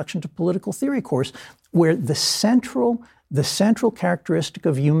every introduction to political theory course, where the central characteristic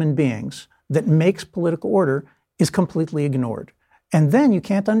of human beings that makes political order is completely ignored. And then you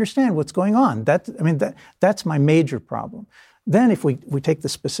can't understand what's going on. That's my major problem. Then if we take the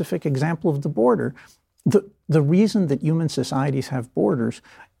specific example of the border, the reason that human societies have borders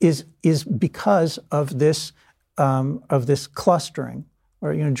is because of this clustering.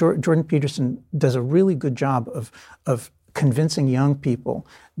 Or Jordan Peterson does a really good job of convincing young people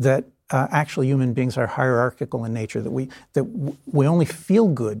that actually human beings are hierarchical in nature, that we only feel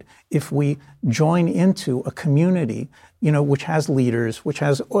good if we join into a community, which has leaders, which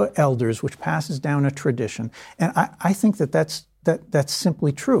has elders, which passes down a tradition. And I think that's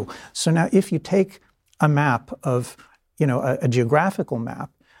simply true. So now if you take a map of, a geographical map,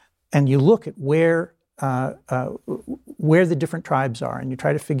 and you look at where the different tribes are, and you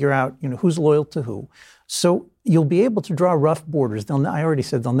try to figure out, who's loyal to who. So you'll be able to draw rough borders. I already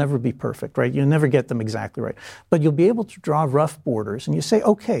said they'll never be perfect, right? You'll never get them exactly right. But you'll be able to draw rough borders, and you say,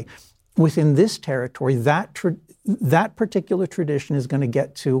 okay, within this territory, that particular tradition is going to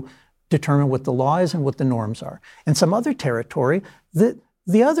get to determine what the law is and what the norms are. And some other territory,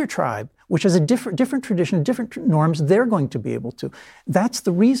 the other tribe, which has a different tradition, different norms, they're going to be able to. That's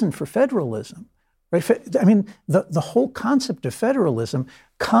the reason for federalism. Right? I mean, the whole concept of federalism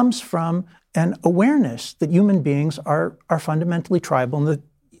comes from an awareness that human beings are fundamentally tribal, and that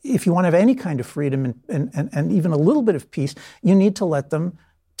if you want to have any kind of freedom and even a little bit of peace, you need to let them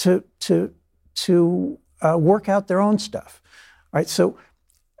to work out their own stuff. Right? So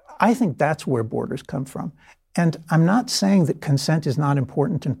I think that's where borders come from. And I'm not saying that consent is not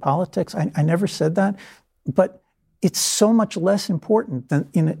important in politics. I never said that, but it's so much less important than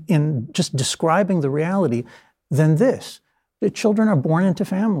in just describing the reality than this. The children are born into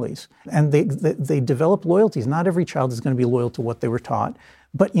families, and they develop loyalties. Not every child is going to be loyal to what they were taught,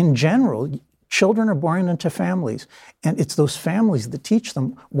 but in general, children are born into families, and it's those families that teach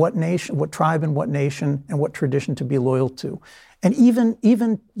them what nation, what tribe, and what nation, and what tradition to be loyal to. And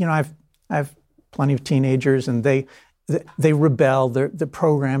even I've plenty of teenagers, and they rebel. They're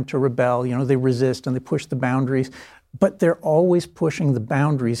programmed to rebel. They resist and they push the boundaries, but they're always pushing the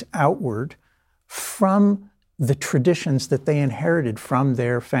boundaries outward from the traditions that they inherited from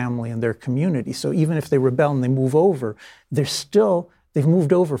their family and their community. So even if they rebel and they move over, they've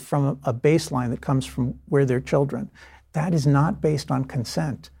moved over from a baseline that comes from where they're children. That is not based on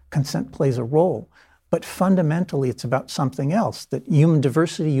consent. Consent plays a role. But fundamentally, it's about something else, that human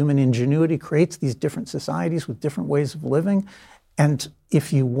diversity, human ingenuity creates these different societies with different ways of living. And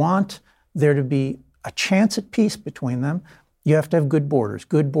if you want there to be a chance at peace between them, you have to have good borders.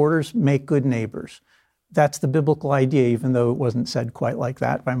 Good borders make good neighbors. That's the biblical idea, even though it wasn't said quite like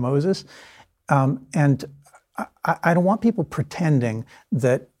that by Moses. And I don't want people pretending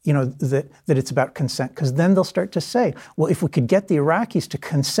that that it's about consent, because then they'll start to say, well, if we could get the Iraqis to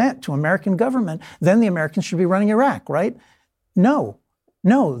consent to American government, then the Americans should be running Iraq, right? No,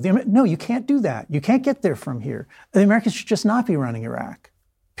 you can't do that. You can't get there from here. The Americans should just not be running Iraq,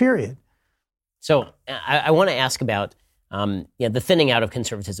 period. So I want to ask about the thinning out of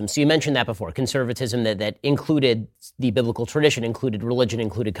conservatism. So you mentioned that before, conservatism that included the biblical tradition, included religion,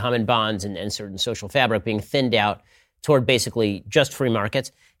 included common bonds and certain social fabric being thinned out toward basically just free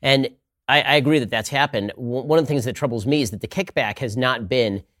markets. And I agree that that's happened. One of the things that troubles me is that the kickback has not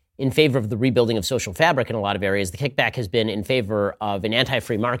been in favor of the rebuilding of social fabric in a lot of areas. The kickback has been in favor of an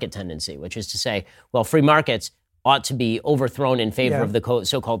anti-free market tendency, which is to say, well, free markets ought to be overthrown in favor of the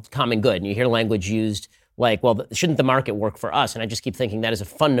so-called common good. And you hear language used like, well, shouldn't the market work for us? And I just keep thinking that is a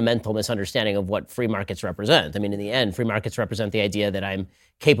fundamental misunderstanding of what free markets represent. I mean, in the end, free markets represent the idea that I'm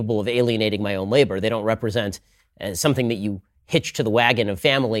capable of alienating my own labor. They don't represent something that you hitch to the wagon of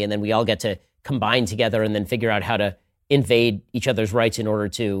family and then we all get to combine together and then figure out how to invade each other's rights in order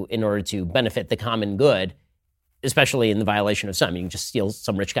to benefit the common good, especially in the violation of some. You can just steal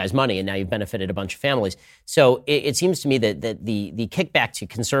some rich guy's money and now you've benefited a bunch of families. So it seems to me that the kickback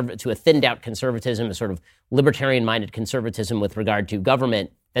to a thinned out conservatism, a sort of libertarian-minded conservatism with regard to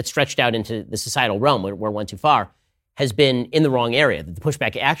government that stretched out into the societal realm where it went too far, has been in the wrong area. That the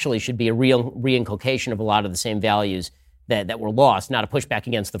pushback actually should be a real reinculcation of a lot of the same values that were lost, not a pushback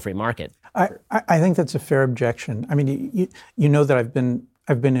against the free market. I think that's a fair objection. I mean, you know that I've been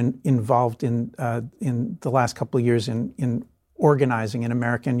involved in the last couple of years in organizing in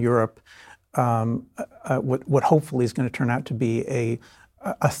America and Europe what hopefully is going to turn out to be a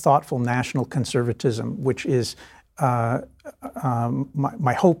thoughtful national conservatism, which is my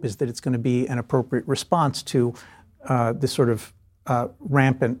hope is that it's going to be an appropriate response to this sort of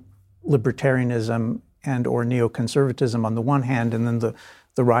rampant libertarianism and or neoconservatism on the one hand, and then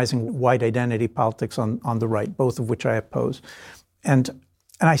the rising white identity politics on the right, both of which I oppose. And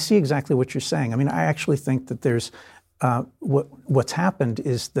I see exactly what you're saying. I mean, I actually think that there's what's happened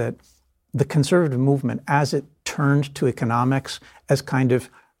is that the conservative movement, as it turned to economics as kind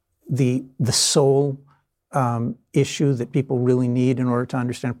of the sole issue that people really need in order to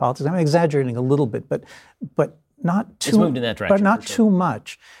understand politics. I'm exaggerating a little bit, but not too. It's moved in that direction, but not too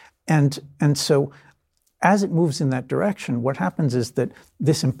much. And so, as it moves in that direction, what happens is that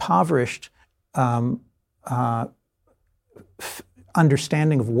this impoverished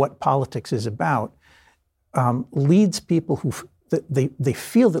understanding of what politics is about leads people who they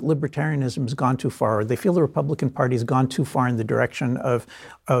feel that libertarianism has gone too far, or they feel the Republican Party has gone too far in the direction of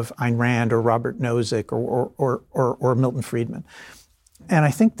Ayn Rand or Robert Nozick or Milton Friedman, and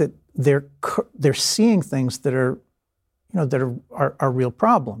I think that they're seeing things that are real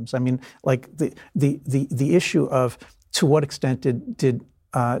problems. I mean, like the issue of to what extent did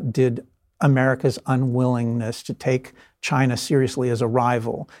America's unwillingness to take China seriously as a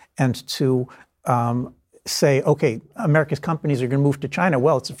rival and to say, okay, America's companies are going to move to China.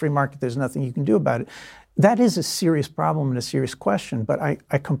 Well, it's a free market. There's nothing you can do about it. That is a serious problem and a serious question. But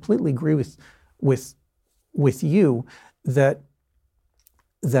I completely agree with you that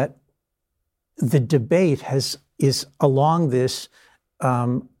the debate is along this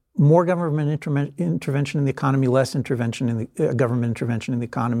more government intervention in the economy, less intervention in the government intervention in the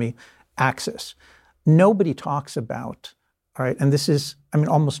economy axis. Nobody talks about, all right, and this is, I mean,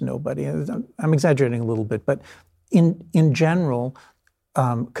 almost nobody. I'm exaggerating a little bit, but in general,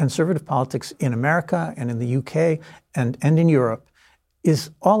 conservative politics in America and in the UK and in Europe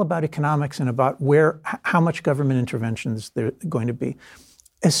is all about economics and about how much government intervention is there going to be.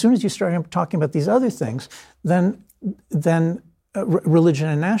 As soon as you start talking about these other things, then religion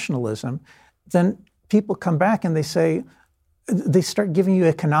and nationalism, then people come back and they start giving you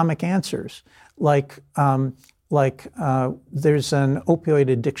economic answers, like there's an opioid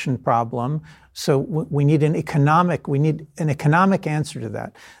addiction problem, so we need an economic answer to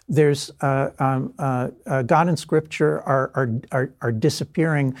that. There's God and Scripture are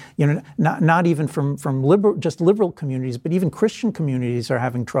disappearing. Not even from liberal communities, but even Christian communities are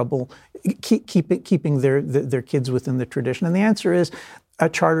having trouble keeping their kids within the tradition. And the answer is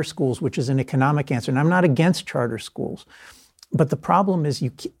charter schools, which is an economic answer. And I'm not against charter schools, but the problem is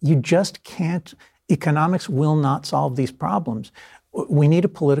you just can't. Economics will not solve these problems. We need a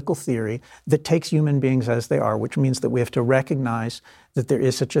political theory that takes human beings as they are, which means that we have to recognize that there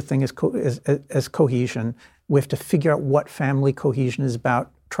is such a thing as cohesion. We have to figure out what family cohesion is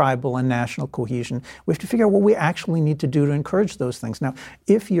about, tribal and national cohesion. We have to figure out what we actually need to do to encourage those things. Now,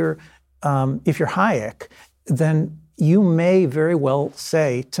 if you're Hayek, then you may very well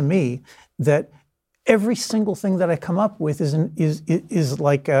say to me that every single thing that I come up with is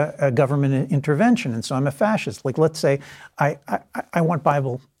like a government intervention, and so I'm a fascist. Like, let's say I want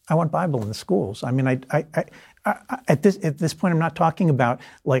Bible in the schools. I mean, at this point, I'm not talking about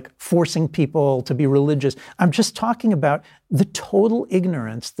like forcing people to be religious. I'm just talking about the total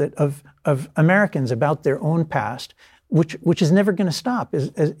ignorance of Americans about their own past, which is never going to stop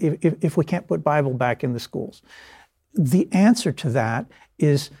if we can't put Bible back in the schools. The answer to that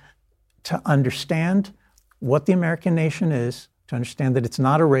is to understand what the American nation is, to understand that it's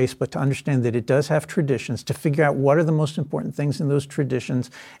not a race, but to understand that it does have traditions, to figure out what are the most important things in those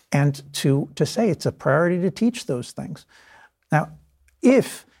traditions, and to say it's a priority to teach those things. Now,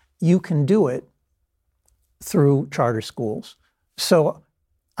 if you can do it through charter schools, so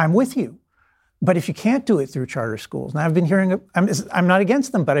I'm with you. But if you can't do it through charter schools, now I've been hearing, I'm not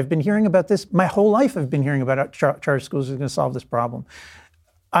against them, but I've been hearing about this my whole life. I've been hearing about how charter schools are going to solve this problem.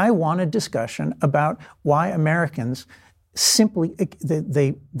 I want a discussion about why Americans simply,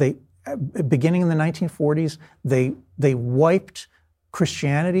 they beginning in the 1940s, they wiped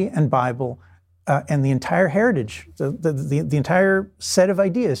Christianity and Bible and the entire heritage, the entire set of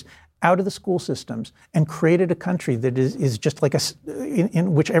ideas out of the school systems and created a country that is just like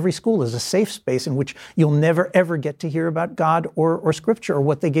in which every school is a safe space in which you'll never, ever get to hear about God or Scripture or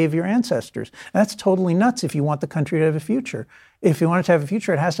what they gave your ancestors. And that's totally nuts if you want the country to have a future. If you want it to have a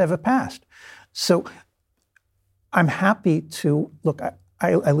future, it has to have a past. So I'm happy to, look,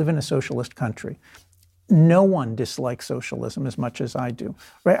 I live in a socialist country. No one dislikes socialism as much as I do,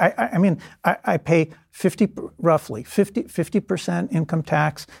 right? I mean, I pay roughly 50% income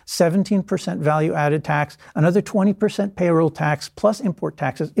tax, 17% value-added tax, another 20% payroll tax, plus import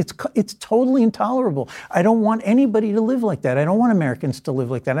taxes. It's totally intolerable. I don't want anybody to live like that. I don't want Americans to live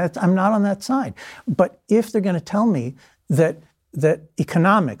like that. I'm not on that side. But if they're going to tell me that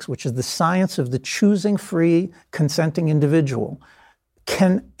economics, which is the science of the choosing free, consenting individual,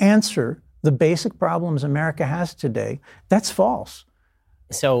 can answer the basic problems America has today, that's false.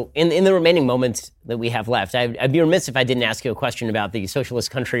 So in the remaining moments that we have left, I'd be remiss if I didn't ask you a question about the socialist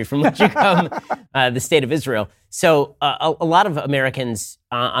country from which you come, the state of Israel. So a lot of Americans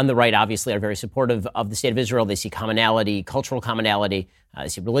on the right obviously are very supportive of the state of Israel. They see commonality, cultural commonality, they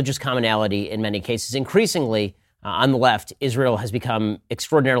see religious commonality in many cases. Increasingly, on the left, Israel has become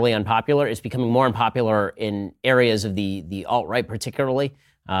extraordinarily unpopular. It's becoming more unpopular in areas of the alt-right particularly,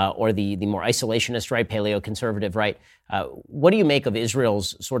 or the more isolationist right, paleo-conservative right. What do you make of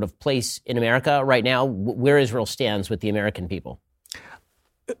Israel's sort of place in America right now, where Israel stands with the American people?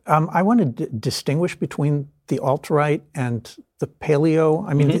 I want to distinguish between the alt-right and the paleo.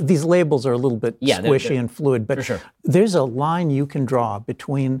 I mean, these labels are a little bit squishy and fluid, but sure, there's a line you can draw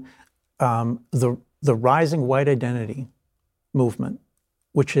between the rising white identity movement,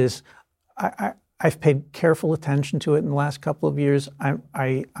 which is, I've paid careful attention to it in the last couple of years.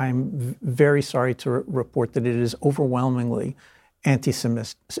 I'm very sorry to report that it is overwhelmingly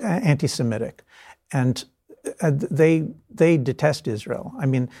anti-Semitic, and they detest Israel. I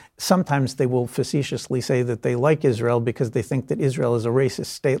mean, sometimes they will facetiously say that they like Israel because they think that Israel is a racist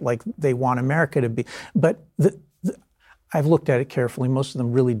state like they want America to be. But I've looked at it carefully. Most of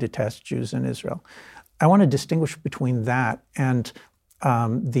them really detest Jews in Israel. I want to distinguish between that and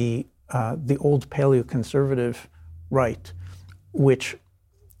the old paleoconservative right, which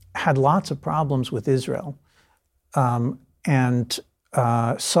had lots of problems with Israel and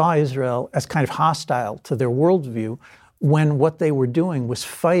saw Israel as kind of hostile to their worldview when what they were doing was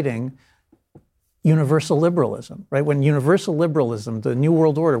fighting universal liberalism, right? When universal liberalism, the New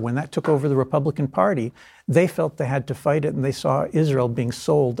World Order, when that took over the Republican Party, they felt they had to fight it, and they saw Israel being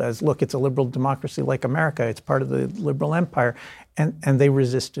sold as, look, it's a liberal democracy like America, it's part of the liberal empire, and they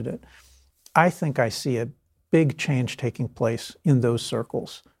resisted it. I think I see a big change taking place in those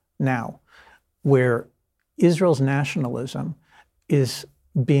circles now, where Israel's nationalism is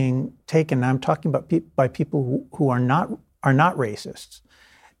being taken. I'm talking about by people who are not racists,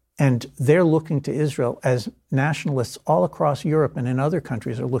 and they're looking to Israel as nationalists all across Europe and in other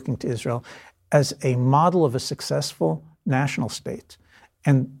countries are looking to Israel as a model of a successful national state.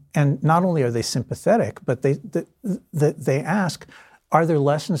 And not only are they sympathetic, but they ask, are there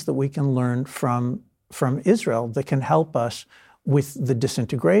lessons that we can learn from Israel that can help us with the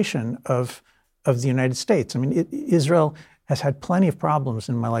disintegration of the United States? I mean, Israel has had plenty of problems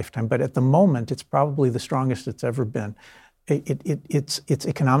in my lifetime, but at the moment, it's probably the strongest it's ever been. It's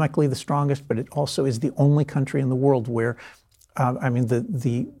economically the strongest, but it also is the only country in the world where,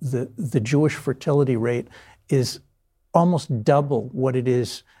 the Jewish fertility rate is almost double what it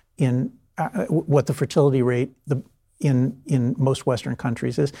is in what the fertility rate in most Western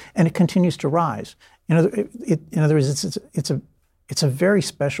countries is, and it continues to rise. In other words, it's a very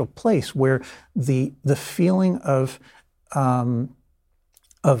special place where the feeling of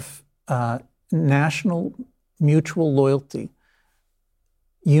national mutual loyalty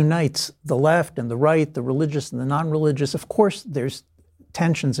unites the left and the right, the religious and the non-religious. Of course, there's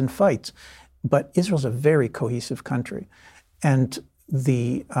tensions and fights, but Israel's a very cohesive country. And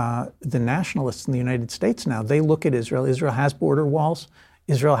the nationalists in the United States now, they look at Israel. Israel has border walls.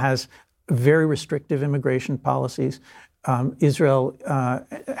 Israel has very restrictive immigration policies. Israel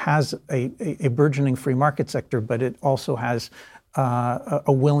has a burgeoning free market sector, but it also has a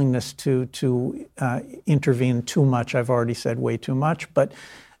willingness to intervene too much. I've already said way too much, but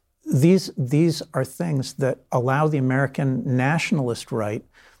these are things that allow the American nationalist right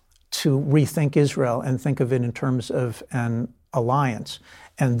to rethink Israel and think of it in terms of an alliance.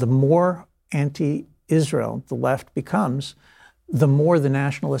 And the more anti-Israel the left becomes, the more the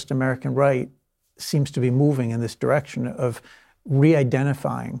nationalist American right seems to be moving in this direction of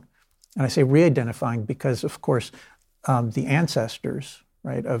re-identifying. And I say re-identifying because, of course, the ancestors,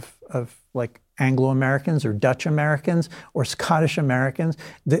 right, of like Anglo-Americans or Dutch Americans or Scottish Americans,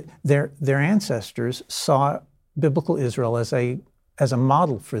 their ancestors saw biblical Israel as a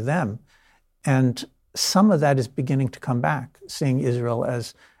model for them. And some of that is beginning to come back, seeing Israel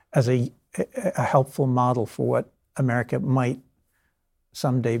as a helpful model for what America might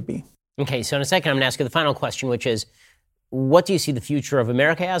someday be. Okay, so in a second, I'm going to ask you the final question, which is, what do you see the future of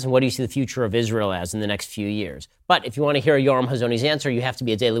America as, and what do you see the future of Israel as in the next few years? But if you want to hear Yoram Hazony's answer, you have to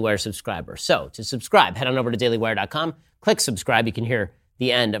be a Daily Wire subscriber. So to subscribe, head on over to dailywire.com, click subscribe. You can hear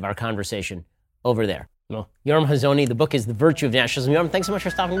the end of our conversation over there. Well, Yoram Hazony, the book is The Virtue of Nationalism. Yoram, thanks so much for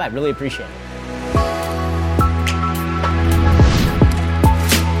stopping by. Really appreciate it.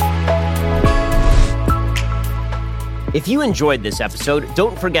 If you enjoyed this episode,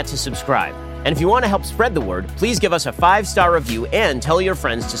 don't forget to subscribe. And if you want to help spread the word, please give us a 5-star review and tell your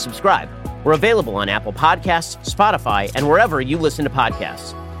friends to subscribe. We're available on Apple Podcasts, Spotify, and wherever you listen to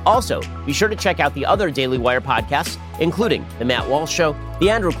podcasts. Also, be sure to check out the other Daily Wire podcasts, including The Matt Walsh Show, The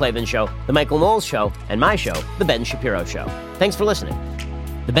Andrew Klavan Show, The Michael Knowles Show, and my show, The Ben Shapiro Show. Thanks for listening.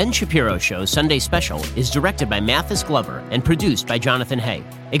 The Ben Shapiro Show Sunday Special is directed by Mathis Glover and produced by Jonathan Hay.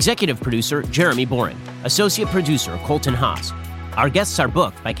 Executive producer, Jeremy Boring. Associate producer, Colton Haas. Our guests are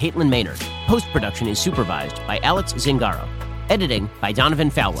booked by Caitlin Maynard. Post-production is supervised by Alex Zingaro. Editing by Donovan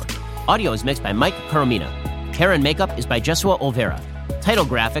Fowler. Audio is mixed by Mike Coromina. Hair and makeup is by Jesua Olvera. Title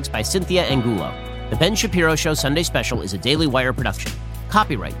graphics by Cynthia Angulo. The Ben Shapiro Show Sunday Special is a Daily Wire production.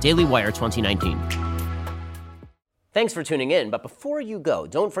 Copyright Daily Wire 2019. Thanks for tuning in, but before you go,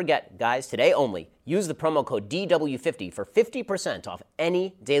 don't forget, guys, today only, use the promo code DW50 for 50% off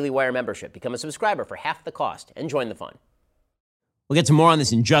any Daily Wire membership. Become a subscriber for half the cost and join the fun. We'll get to more on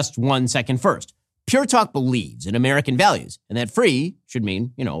this in just 1 second. First, Pure Talk believes in American values, and that free should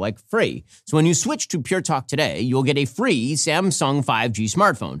mean, like free. So when you switch to Pure Talk today, you'll get a free Samsung 5G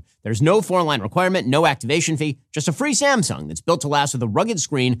smartphone. There's no 4-line requirement, no activation fee, just a free Samsung that's built to last with a rugged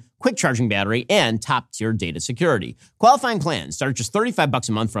screen, quick charging battery, and top-tier data security. Qualifying plans start at just $35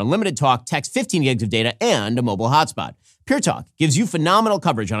 a month for unlimited talk, text, 15 gigs of data, and a mobile hotspot. Pure Talk gives you phenomenal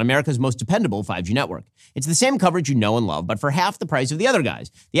coverage on America's most dependable 5G network. It's the same coverage you know and love, but for half the price of the other guys.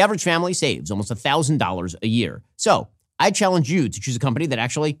 The average family saves almost $1,000 a year. So I challenge you to choose a company that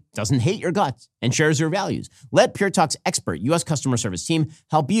actually doesn't hate your guts and shares your values. Let Pure Talk's expert U.S. customer service team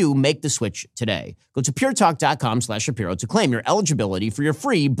help you make the switch today. Go to puretalk.com/Shapiro to claim your eligibility for your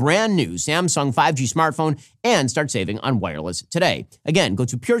free brand new Samsung 5G smartphone and start saving on wireless today. Again, go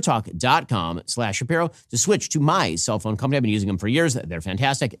to puretalk.com/Shapiro to switch to my cell phone company. I've been using them for years. They're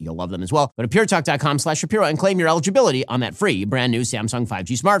fantastic. You'll love them as well. Go to puretalk.com/Shapiro and claim your eligibility on that free brand new Samsung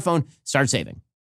 5G smartphone. Start saving.